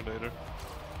catch you later.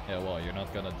 Yeah, well, you're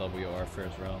not gonna WR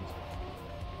first round.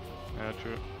 Yeah,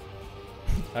 true.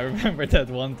 I remember that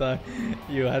one time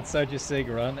you had such a sick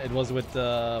run. It was with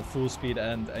full speed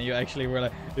end, and you actually were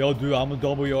like, "Yo, dude, I'm a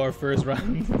WR first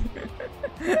round,"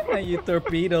 and you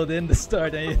torpedoed in the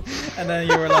start, and then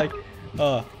you were like,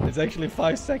 "Oh, it's actually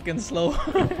 5 seconds slow."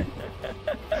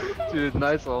 Dude,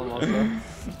 nice almost.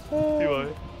 TY.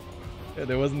 Yeah,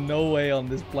 there was no way on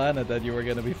this planet that you were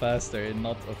gonna be faster in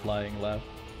not a flying lap.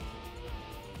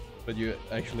 But you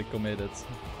actually committed.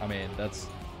 I mean, that's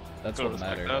Gotta what respect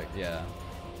mattered. that. Like, yeah.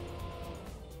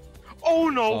 Oh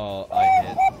no! Oh, I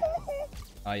hit.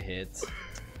 I hit.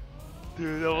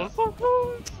 Dude, that was so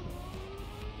close!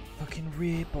 Fucking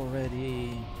rip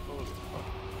already.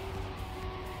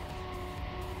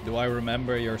 Do I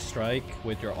remember your strike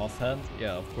with your offhand?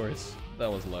 Yeah, of course.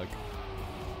 That was luck.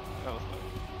 That was like,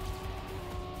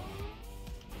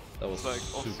 That was like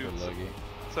super offsuit. lucky.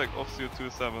 it's like offsuit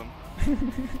 2-7.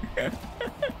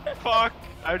 Fuck!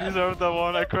 I deserved that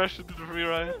one, I crashed into the free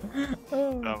ride.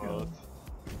 Oh, Damn God.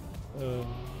 it.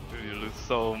 Dude, you lose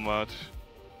so much.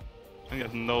 And you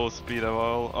have no speed at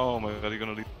all. Oh my god, you're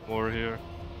gonna lead more here.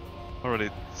 Already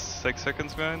 6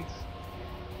 seconds behind.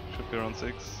 Should be around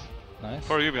 6. Nice.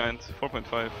 How are you behind? 4.5,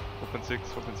 4.6,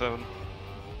 4.7.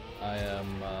 I am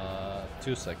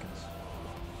 2 seconds.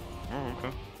 Oh,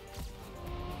 okay.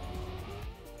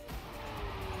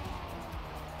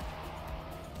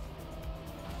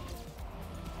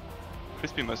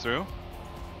 Crispy Master.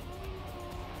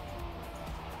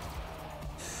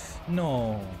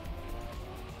 No.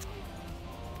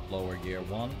 Lower gear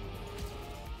 1.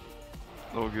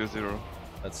 Low gear 0.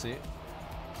 Let's see.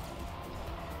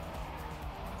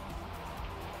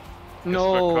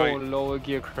 No, Kai- lower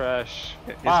gear crash.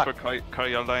 Jesper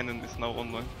Karjalainen is now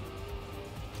online.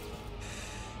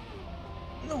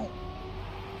 No.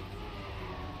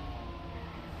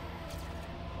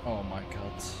 Oh my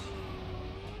god.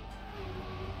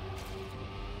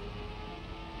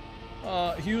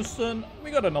 Houston, we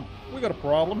got a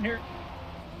problem here.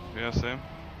 Yeah, same.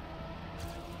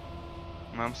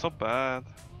 Man, I'm so bad.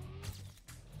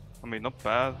 I mean, not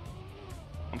bad.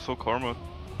 I'm so karma.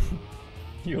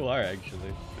 You are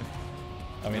actually.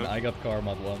 I mean, Yeah. I got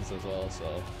karma once as well, so.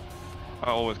 I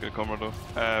always get karma though.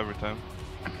 Every time.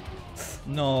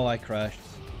 No, I crashed.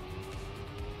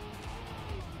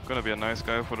 Gonna be a nice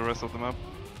guy for the rest of the map.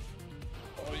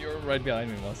 Oh, you're right behind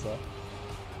me, Masa.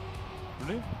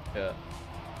 Really? Yeah.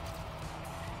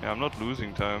 Yeah, I'm not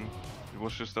losing time. It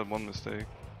was just that one mistake.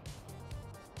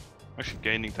 Actually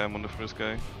gaining time on the first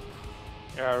guy.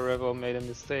 Yeah, Revo made a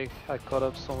mistake. I caught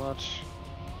up so much.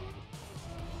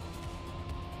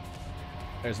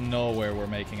 There's nowhere we're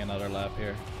making another lap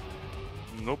here.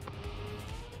 Nope.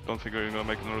 Don't think you're gonna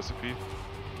make another CP.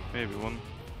 Maybe one.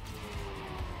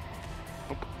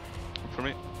 Nope. Not for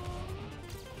me.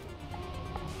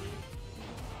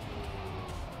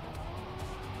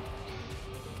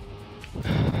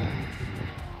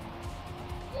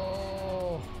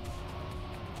 Oh.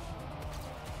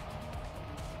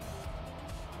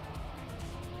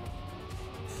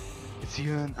 It's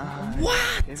you and I.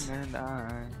 What? Him and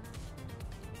I.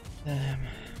 Damn.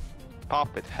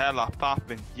 Pop it, hella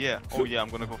poppin', yeah. Oh yeah, I'm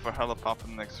gonna go for hella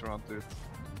poppin' next round, dude.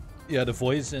 Yeah, the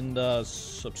voice in the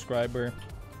subscriber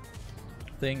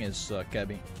thing is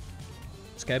Cabby.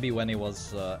 It's Cabby when he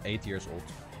was 8 years old.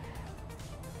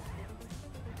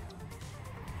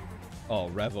 Oh,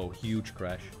 Revo, huge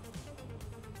crash.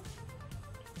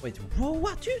 Wait, whoa,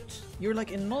 what, dude? You're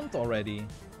like in Nantes already.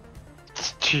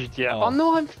 Dude, yeah. Oh. Oh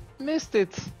no, I missed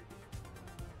it.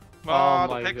 Ah, Oh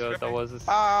the my hex god, that tripping. was a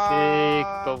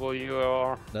Ah. sick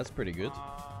WR. That's pretty good.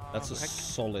 That's a the heck?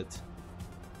 solid.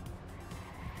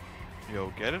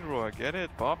 Yo, get it, bro, I get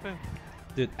it, poppin'.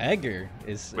 Dude, Egger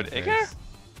is. With in Egger? first.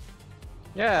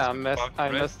 Yeah, I Fuck,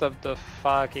 red. messed up the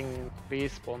fucking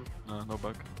respawn. No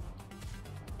bug.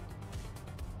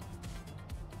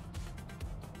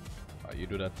 Oh, you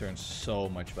do that turn so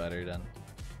much better than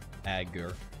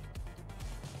Agger.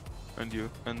 And you,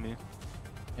 and me.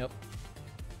 Yep.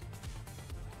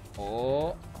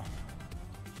 Oh.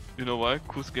 You know why?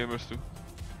 Coos gamers too.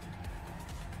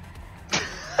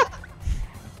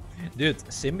 Dude,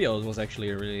 Symbiote was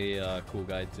actually a really cool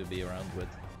guy to be around with.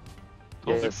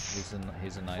 Yes.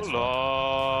 He's a nice one.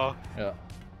 Hola. Yeah.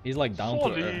 He's like down to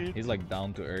Sorry. earth. He's like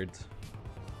down to earth.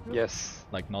 Yes.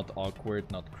 Like not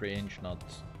awkward, not cringe, not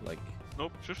like.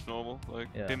 Nope, just normal. Like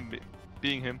Yeah. him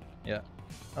being him. Yeah.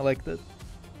 I like that.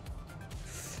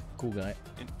 Cool guy.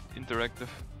 Interactive.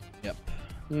 Yep.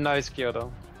 Nice gear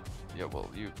though. Yeah, well,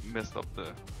 you messed up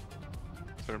the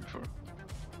turn before.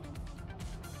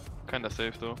 Kinda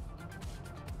safe though.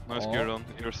 Nice Oh. gear on.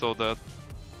 You're so dead.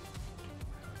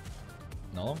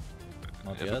 No?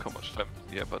 Not Yeah, yet. look how much time.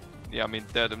 Yeah, but yeah, I mean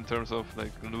dead in terms of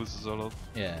like loses a lot.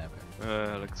 Yeah.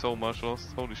 Okay. Like so much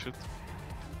lost. Holy shit.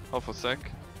 Half a sec.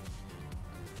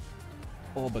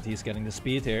 Oh, but he's getting the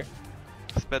speed here.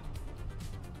 Sped.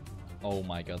 Oh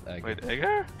my god, Agger. Wait,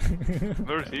 Egger?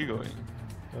 Where is he going?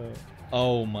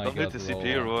 Oh my Don't god. hit the Roa.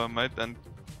 CP, Roa. I might end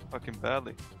fucking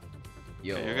badly.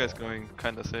 Yo. Yeah, you guys going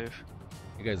kinda safe.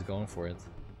 You guys going for it.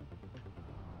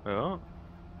 Yeah.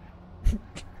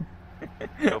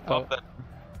 Yo, pop that.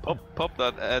 Pop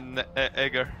that and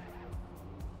Egger.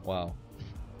 Wow.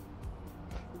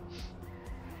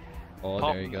 Oh,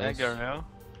 Pop there he an goes. Egger, yeah.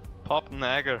 Pop an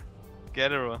Egger.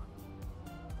 Get her.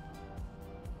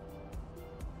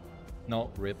 No,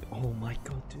 rip. Oh my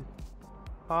god, dude.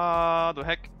 Ah, the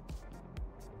heck.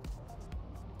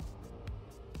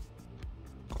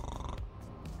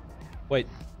 Wait,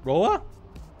 Roa?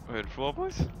 Wait, 4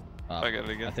 boys? Ah, I get it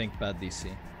again. I think bad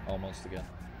DC. Almost again.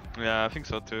 Yeah, I think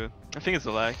so too. I think it's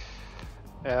a lag.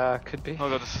 Yeah, could be. Oh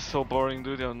god, this is so boring,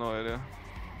 dude. I have no idea.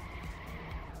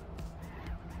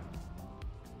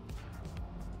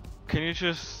 Can you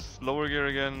just lower gear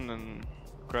again and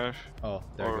crash? Oh,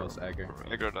 there goes Agger.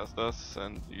 Egger does this,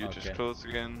 and you Okay. just close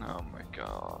again. Oh my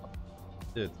god.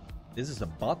 Dude, this is a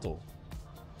bottle.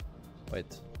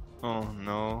 Wait. Oh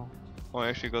no. Oh, I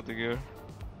actually got the gear.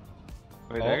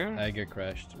 Wait, Oh, Egger? Agger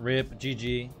crashed. Rip,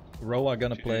 GG. Roa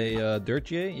gonna GG. play Dirt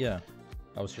GA? Yeah.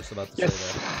 I was just about to Yes.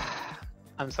 say that.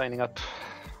 I'm signing up.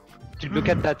 Dude, look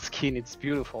at that skin, it's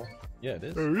beautiful. Yeah, it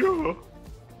is. Yeah.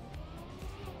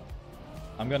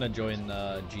 I'm gonna join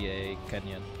GA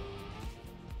Canyon.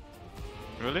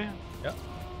 Really? Yeah.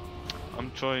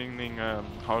 I'm joining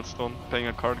Hearthstone, playing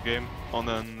a card game on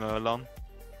an LAN.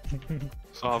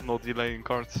 So I have no delay in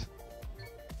cards.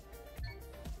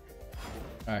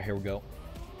 Alright, here we go.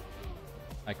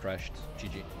 I crashed.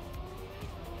 GG.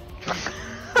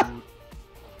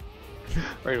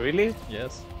 Wait, really?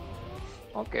 Yes.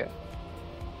 Okay.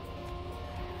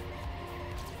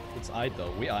 It's Ide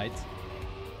though. We Ide.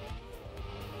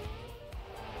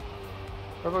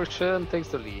 Revolution takes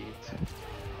the lead.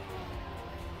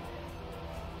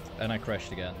 And I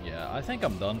crashed again. Yeah, I think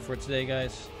I'm done for today,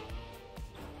 guys.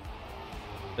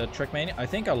 The Trackmania. I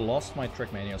think I lost my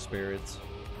Trackmania spirit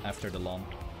after the LAN.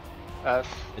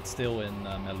 It's still in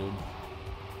Melun.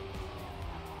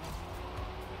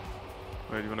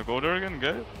 Wait, you wanna go there again?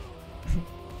 Get it?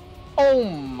 Oh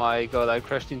my god, I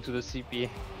crashed into the CP.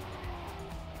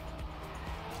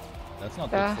 That's not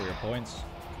good for your points.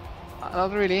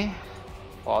 Not really.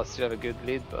 Well, I still have a good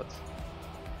lead, but...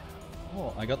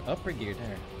 Oh, I got upper gear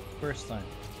there. First time.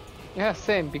 Yeah,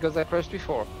 same, because I crashed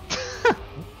before.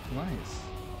 Nice.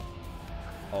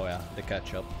 Oh yeah, the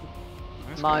catch up.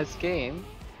 Nice game.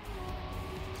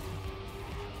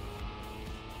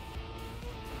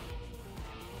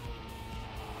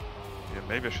 Yeah,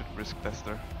 maybe I should risk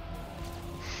tester.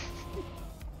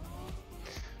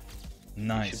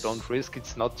 Nice. If you don't risk,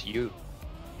 it's not you.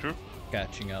 True.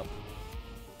 Catching up.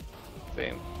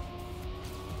 Same.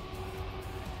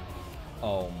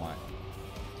 Oh my.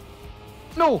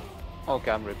 No!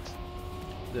 Okay, I'm ripped.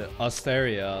 The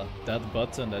Asteria, that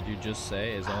button that you just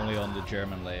say is only on the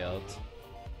German layout.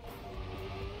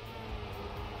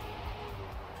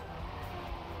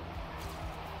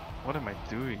 What am I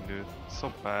doing, dude?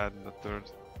 So bad in the third.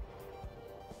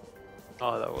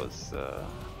 Oh, that was...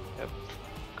 Yep.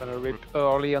 Gonna rip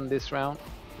early on this round.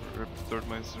 Rip third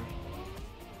Meister.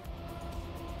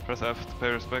 Press F to pay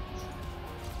respect.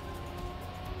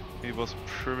 He was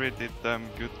pretty damn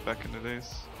good back in the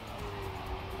days.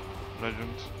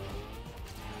 Legend.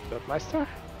 Third Meister?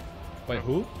 Wait,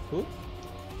 who? Who?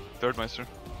 Third Meister.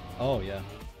 Oh yeah.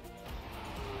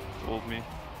 Old me.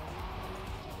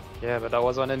 Yeah, but I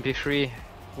was on MP3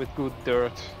 with good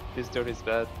dirt. This dirt is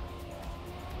bad.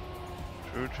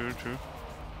 True, true, true.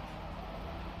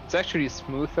 It's actually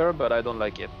smoother, but I don't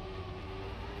like it.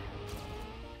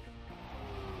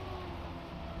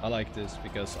 I like this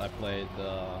because I played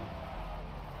a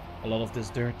lot of this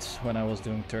dirt when I was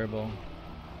doing turbo.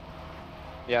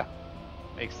 Yeah,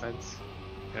 makes sense.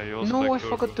 Yeah, you also No, like I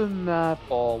turbo. forgot the map.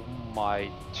 Oh my.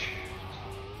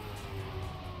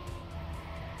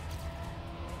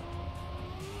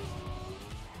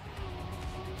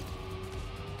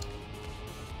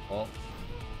 Oh.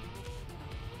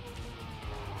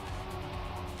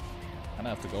 I'm gonna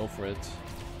have to go for it.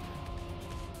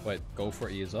 Wait, go for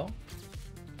ESL?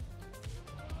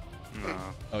 No.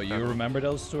 Oh, you never. remember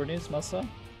those tourneys, Massa?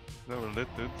 They were lit,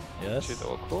 dude. Yes. Shit,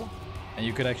 oh cool. And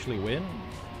you could actually win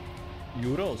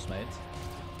Euros, mate.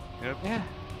 Yep. Yeah.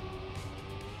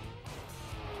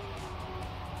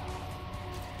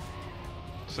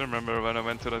 Still remember when I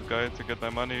went to that guy to get my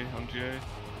money on GA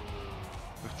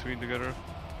with Tween together.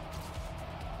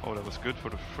 Oh, that was good for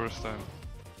the first time.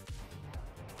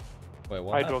 Wait,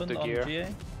 what I dropped happened the on gear.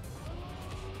 GA?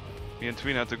 Me and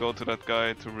Tween had to go to that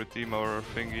guy to redeem our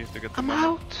thingy to get the I'm money.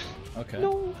 out. Okay.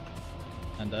 No.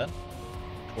 And then?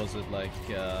 Was it like,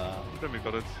 Then we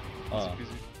got it. Oh. Easy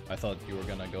peasy. I thought you were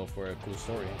gonna go for a cool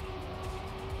story.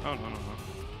 Oh, no.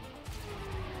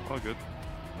 All good.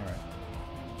 Alright.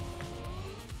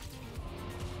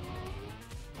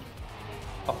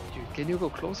 Oh, dude, can you go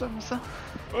closer, Masa?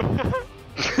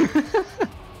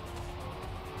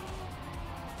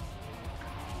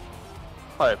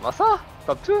 Alright, Masa?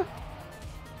 Top 2? Yeah,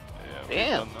 we're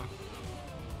Damn. done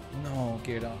now. No,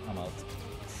 gear down. I'm out.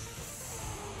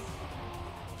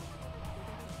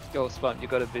 Yo, Spam, you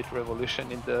got a bit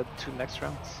revolution in the 2 next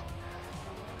rounds.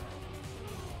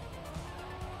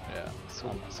 Yeah.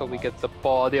 So we out. get the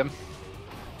podium.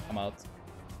 I'm out.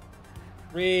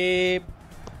 Reap!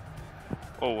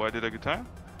 Oh, I did a good time?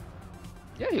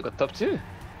 Yeah, you got top 2.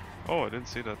 Oh, I didn't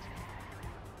see that.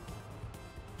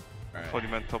 I Alright. thought you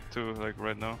meant top 2, like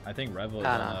right now. I think Revo is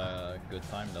Ah, on a good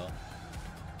time though.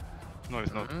 No,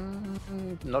 he's not.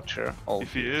 Not sure. Oh,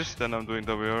 If he is, then I'm doing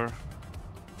WR.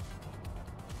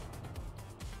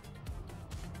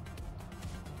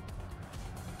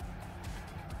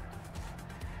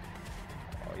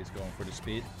 Oh, he's going for the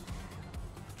speed.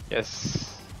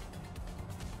 yes.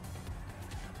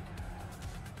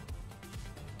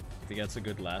 If he gets a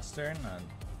good last turn,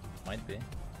 might be.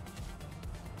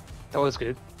 That was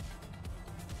good.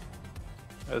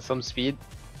 Some speed.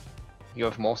 You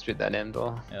have more speed than him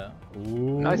though. Yeah.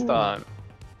 Ooh. Nice time.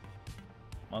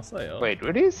 Masa, yo. Wait,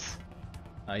 release?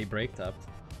 He break tapped.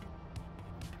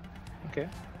 Okay.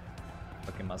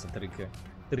 Okay, Masa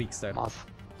trickster.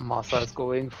 Masa is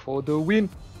going for the win.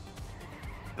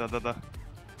 Da.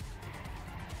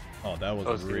 Oh, that was,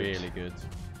 was good. really good.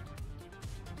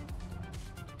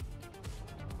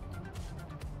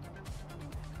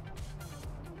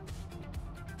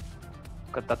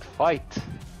 Got that fight.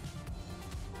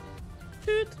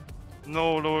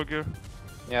 No, lower gear.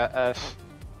 Yeah,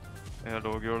 Yeah,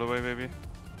 lower gear all the way, maybe.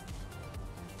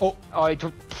 oh, I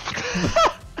took.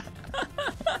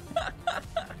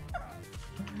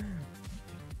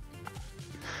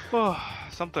 Oh,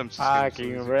 sometimes this game is so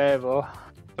Fucking easy. rebel.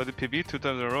 I did PB 2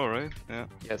 times in a row, right? Yeah,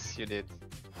 Yes, you did.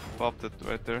 popped it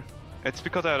right there. It's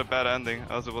because I had a bad ending,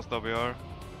 as it was WR.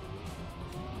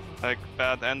 Like,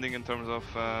 bad ending in terms of,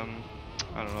 I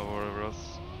don't know, whatever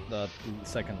else. The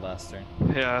second last turn.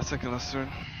 Yeah, second last turn.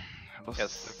 I lost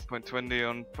Yes. like 0.20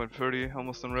 on 0.30,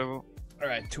 almost on Revo.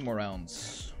 Alright, 2 more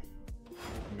rounds.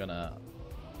 I'm gonna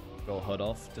go HUD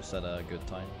off to set a good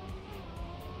time.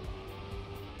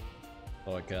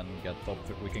 So I can get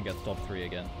we can get top 3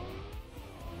 again.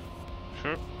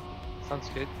 Sure. Sounds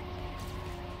good.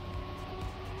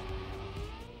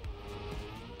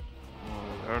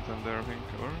 Oh, Earth and there, I think,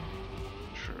 or?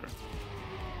 Sure.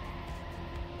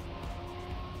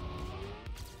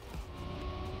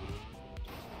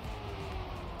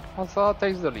 Masa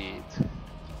takes the lead.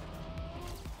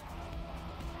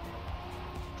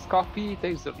 Scorpy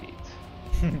takes the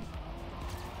lead.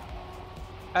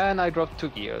 And I dropped 2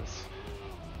 gears.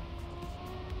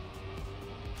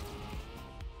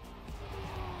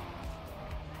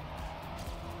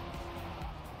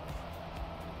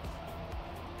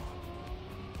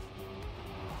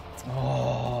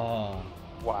 Oh,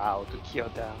 Wow, the gear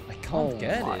down. I can't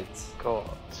get my it. God.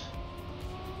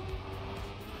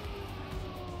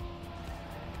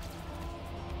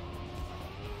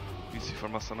 Easy for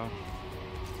Masa now.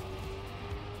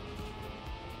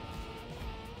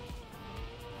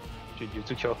 Dude, you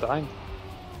took your time.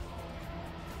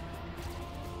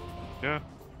 Yeah.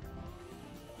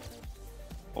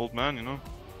 Old man, you know?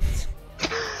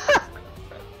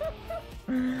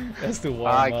 That's to warm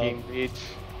up. Fucking bitch.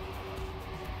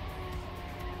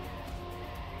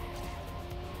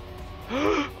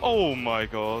 Oh my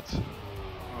god.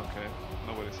 Okay,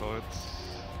 nobody saw it.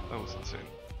 That was insane.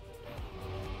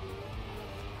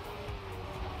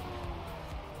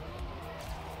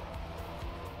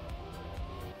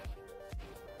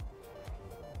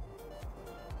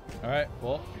 Alright,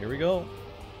 well, here we go.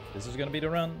 This is gonna be the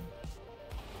run.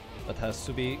 That has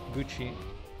to be Gucci.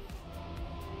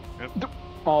 Yep.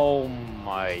 Oh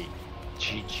my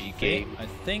GG game. I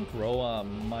think Roa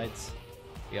might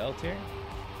be out here.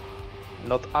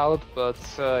 Not out, but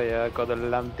yeah, got a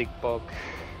lambdic bug.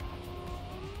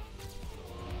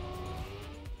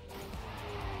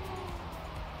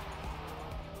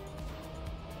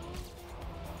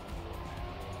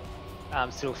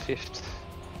 I'm still 5th.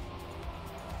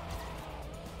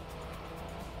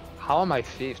 How am I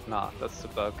 5th? Nah, that's the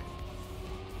bug.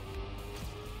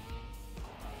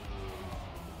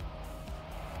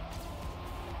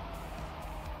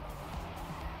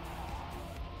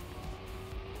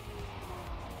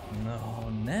 No,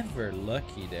 never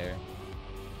lucky there.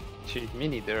 Shit, me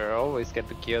neither. I always get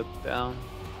the gear down.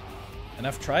 And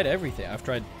I've tried everything. I've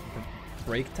tried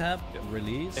brake tap,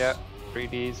 release. Yeah,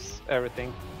 3Ds,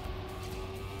 everything.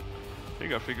 I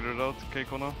think I figured it out,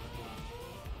 Keikona.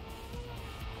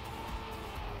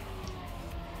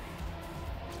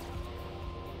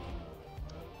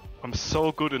 I'm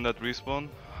so good in that respawn.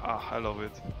 Ah, I love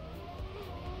it.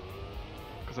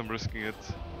 Because I'm risking it.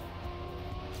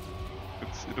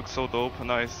 It looks so dope,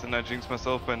 nice, and I jinxed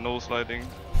myself by nose sliding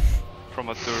from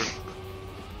a third.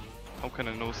 How can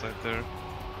I nose slide there?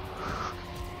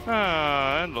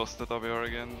 Ah, and lost the WR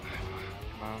again.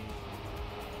 Man.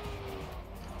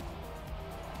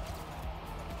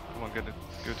 Come on, get it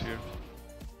good here.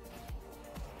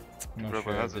 I'm not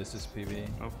Rubber sure has if this is PB.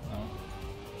 Nope.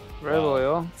 No. Rebel,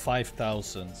 yo.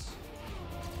 5,000.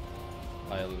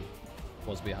 I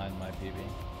was behind my PB.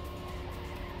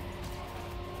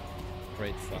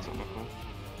 Great fun. That's wonderful.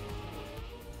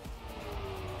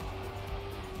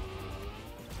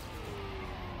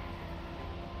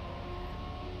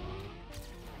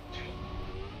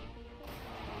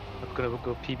 Not gonna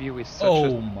go PB with such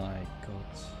Oh a... my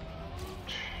god.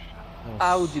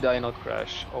 How did I not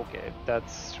crash? Okay,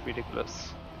 that's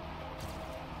ridiculous.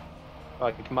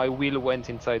 Like, my wheel went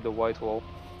inside the white wall.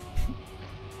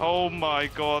 Oh my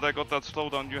god, I got that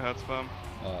slowdown you had, Spam.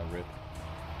 Oh, rip.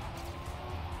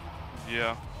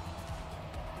 Yeah.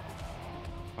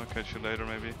 I'll catch you later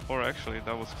maybe. Or actually,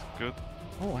 that was good.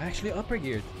 Oh, I actually upper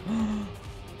geared.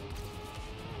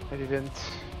 I didn't...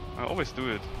 I always do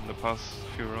it in the past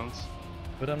few rounds.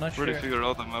 But I'm not Really sure. figured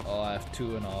out the map. Oh, I have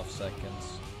 2.5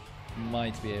 seconds.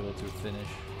 Might be able to finish.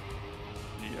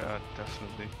 Yeah,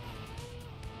 definitely.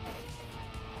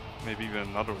 Maybe even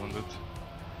another one, dude.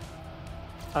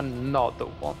 Another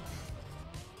one.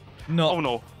 No. Oh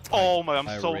no! Oh my, I'm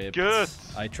I so ripped. good!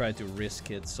 I tried to risk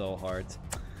it so hard.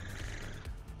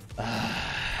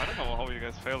 I don't know how you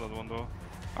guys failed that one though.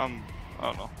 I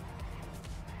don't know.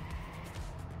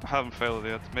 I haven't failed it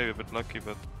yet. Maybe a bit lucky,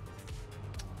 but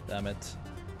Damn it.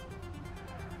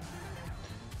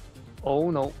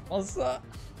 Oh no. What's that?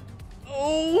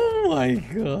 Oh my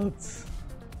god.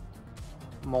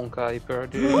 Monk hyper,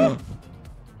 dude.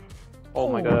 Oh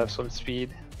my god, I have some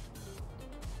speed.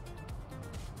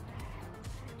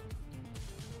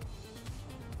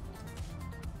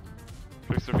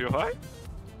 Trickster feel high?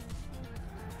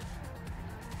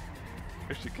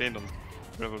 Actually gained on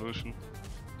Revolution.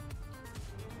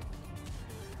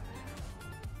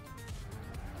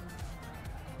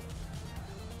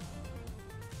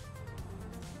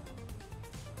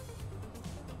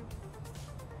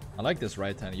 I like this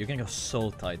right hand. You can go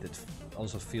so tight. It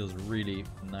also feels really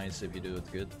nice if you do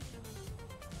it good.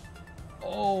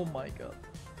 Oh my god.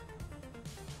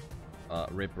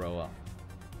 Rip Roa.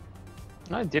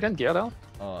 I didn't get out.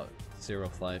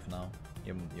 0-5 now.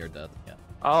 You're dead. Yeah.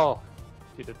 Oh,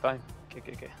 did the time.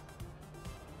 Okay.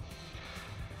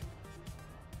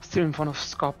 Still in front of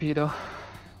Scorpio though.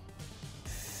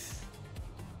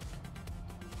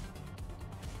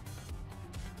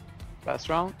 Last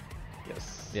round?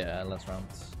 Yes. Yeah, last round.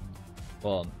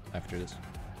 Well, after this.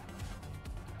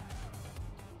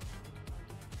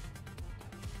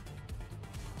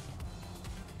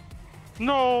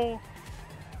 No!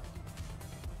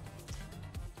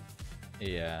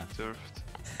 Yeah. Surfed.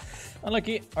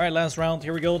 Unlucky. Alright, last round.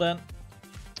 Here we go then.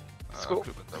 Let's go.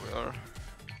 There we are.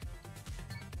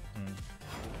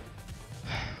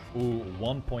 Ooh,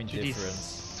 1 point Dude, he's difference.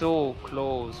 so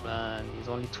close, man. He's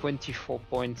only 24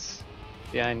 points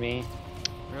behind me.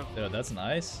 Yeah, that's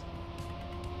nice.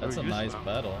 That's a nice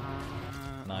battle.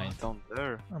 9. Down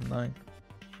there. I'm 9.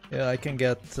 Yeah, I can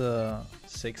get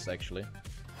 6 actually.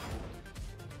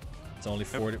 It's only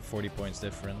 40 points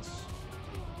difference.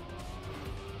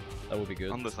 That would be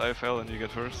good. Unless I fail and you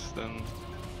get first, then...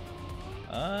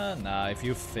 Nah, if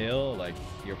you fail, like,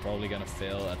 you're probably gonna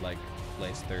fail at, like,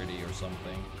 place 30 or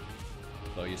something.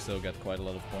 So you still get quite a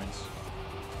lot of points.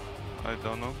 I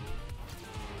don't know.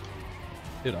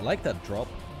 Dude, I like that drop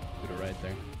to the right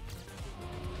there.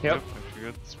 Yep. Actually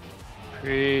good.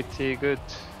 Pretty good.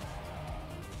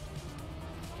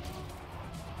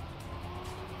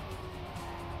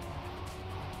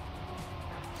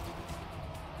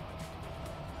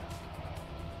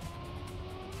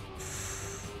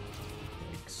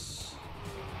 Thanks.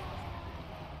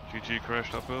 GG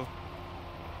crashed uphill.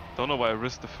 Don't know why I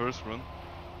risked the first run.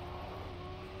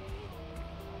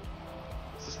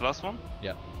 Is this the last one?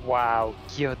 Yeah, Wow,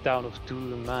 gear down of 2,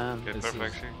 man. Okay, This perfect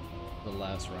is- actually. the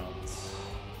last round.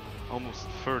 Almost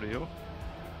 30, oh.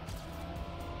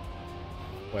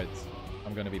 Wait,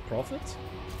 I'm gonna be profit?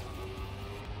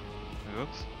 Good.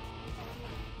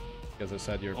 Because I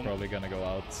said you're probably gonna go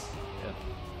out. Yeah.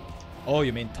 Oh,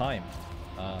 you mean time?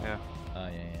 Yeah. Yeah.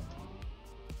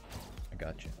 I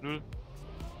got you. Nul.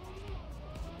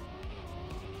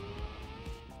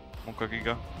 Monka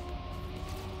Giga.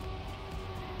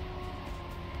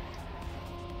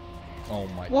 Oh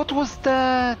my. What was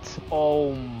that?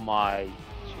 Oh my.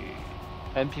 Gee.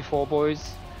 MP4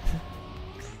 boys.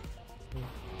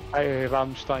 I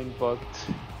Rammstein bugged.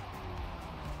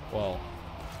 Well,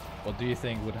 what do you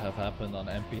think would have happened on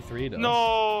MP3 though?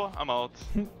 No, I'm out.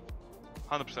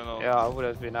 100% out. Yeah, I would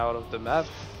have been out of the map.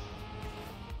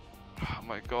 Oh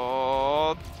my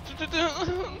god.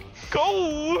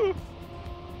 Go!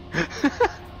 I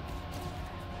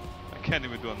can't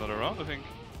even do another round, I think.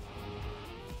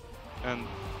 And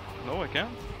no, I can't.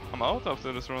 I'm out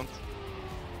after this round.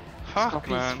 Fuck, Copies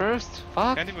man. first?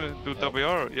 Fuck. Can't even do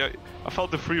WR. Yeah, I felt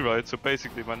the free ride, so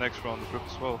basically my next round is ripped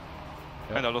as well.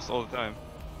 Yep. And I lost all the time.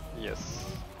 Yes.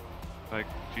 Like,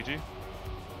 GG.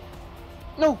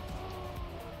 No!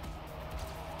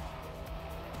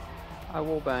 I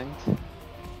wall banged.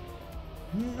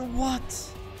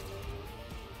 What?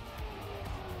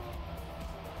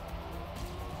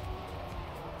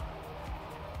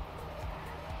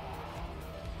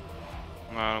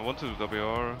 I want to do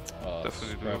WR. Oh,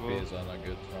 Definitely Scrappy doable. is on a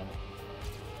good run.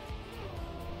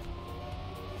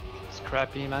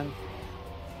 Scrappy, man.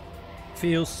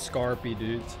 Feels Scarpy,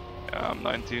 dude. Yeah, I'm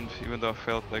 19th, even though I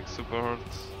felt like super hard.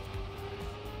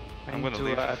 I I'm need gonna to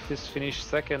leave. at this finish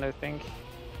second, I think.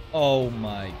 Oh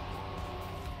my.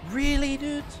 Really,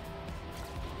 dude?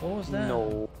 What was that?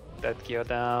 No. That gear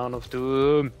down of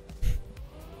doom.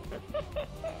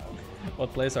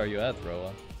 What place are you at,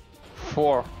 Roa?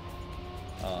 4.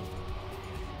 Ah.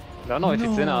 I don't know if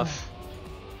it's No. enough.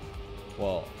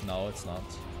 Well, no, it's not.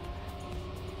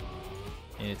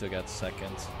 You need to get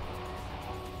second.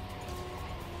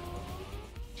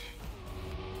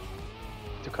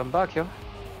 To come back, yeah?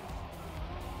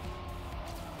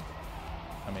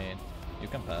 I mean, you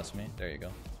can pass me. There you go.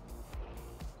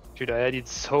 Dude, I did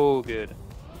so good.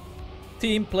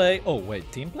 Team play. Oh,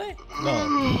 wait, team play?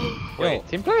 No. Wait, Yo,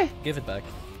 team play? give it back.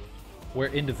 We're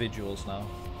individuals now.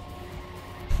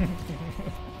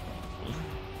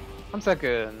 1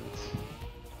 second.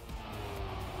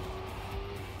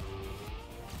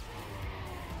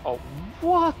 Oh,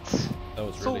 what? That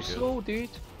was So really good. slow, dude.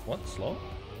 What? Slow?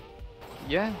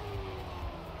 Yeah.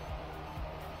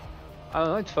 I don't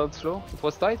know, it felt slow. It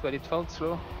was tight, but it felt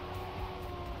slow.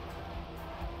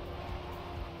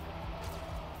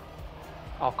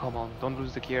 Oh, come on, don't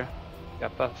lose the gear. Yeah,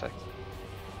 perfect.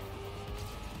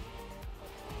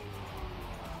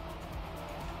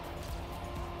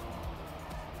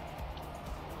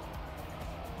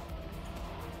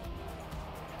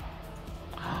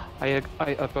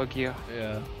 I upper gear.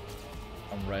 Yeah.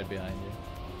 I'm right behind you.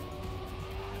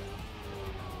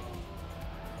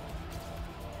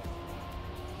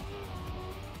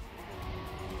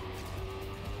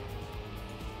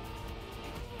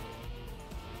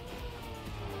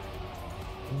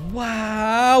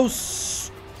 Wow!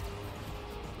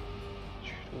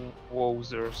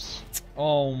 Wowzers.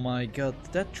 Oh my god,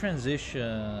 that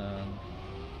transition.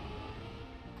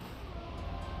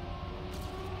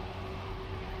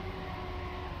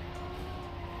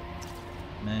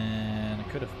 Man, I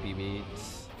could have PB'd.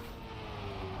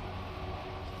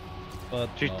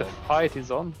 But Dude, no. the fight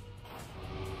is on.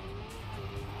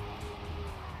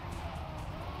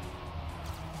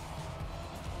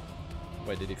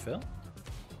 Wait, did he fail?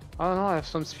 I don't know, I have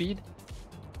some speed.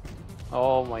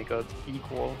 Oh my god,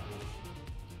 equal.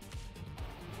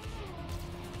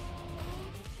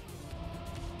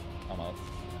 I'm out.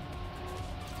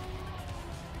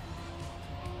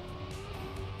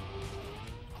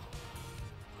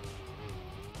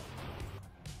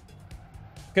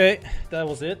 Okay, that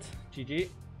was it. GG.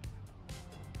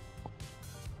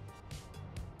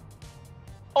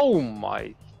 Oh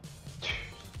my.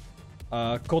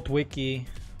 Code wiki.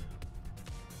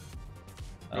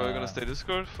 Are you gonna stay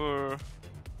Discord for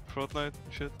Fortnite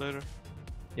shit later?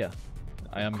 Yeah,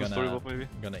 I am Cool storyboard, maybe?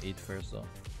 gonna eat first though.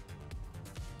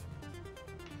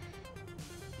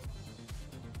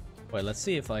 Wait, let's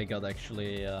see if I got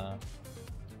actually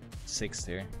 6th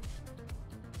here.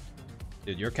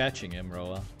 Dude, you're catching him,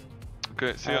 Roa.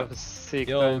 Okay, see ya. Sick.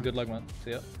 Yo, good luck, man.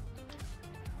 See ya.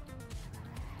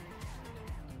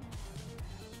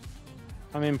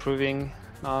 I'm improving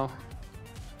now.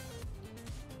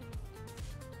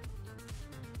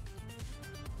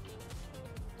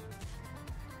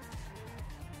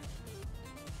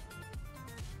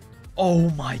 Oh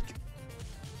my.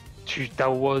 Dude,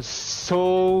 that was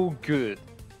so good.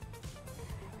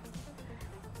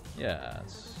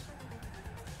 Yes.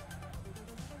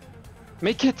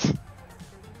 Make it.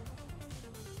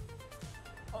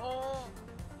 Oh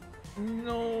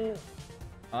no.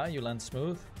 Ah, you land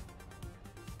smooth.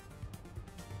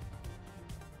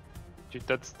 Dude,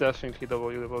 that's definitely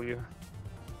WW.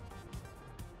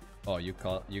 Oh, you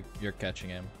caught you're catching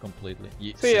him completely.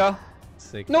 See ya.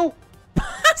 Sick. No.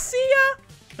 See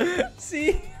ya.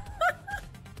 See.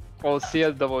 Well,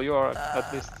 CSW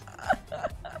at least.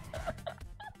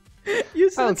 You I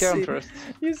said don't care. I'm see. first.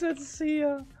 You said see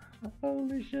ya.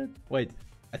 Holy shit. Wait,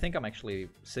 I think I'm actually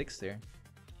 6th here.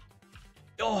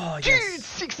 Oh Dude, yes.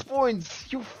 6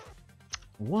 points. You.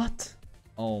 What?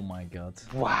 Oh my god.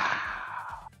 Wow.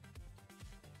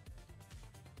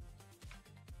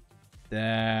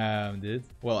 Damn, dude.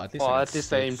 Well, at least. Well, I got at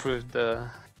least I 6th. improved the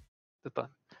time.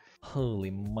 Holy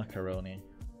macaroni.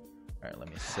 Alright, let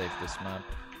me save this map.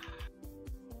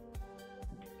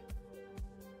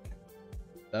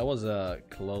 That was a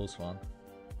close one.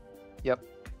 Yep.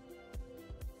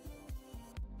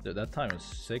 Dude, that time was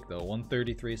sick though.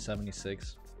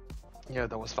 133.76. Yeah,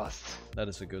 that was fast. That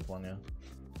is a good one,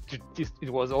 yeah. Dude, it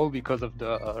was all because of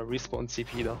the respawn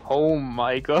CP though. Oh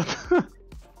my god.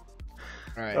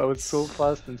 Alright. That was so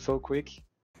fast and so quick.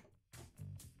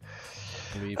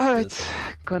 Leave Alright, this.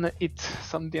 gonna eat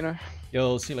some dinner.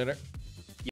 Yo, see you later.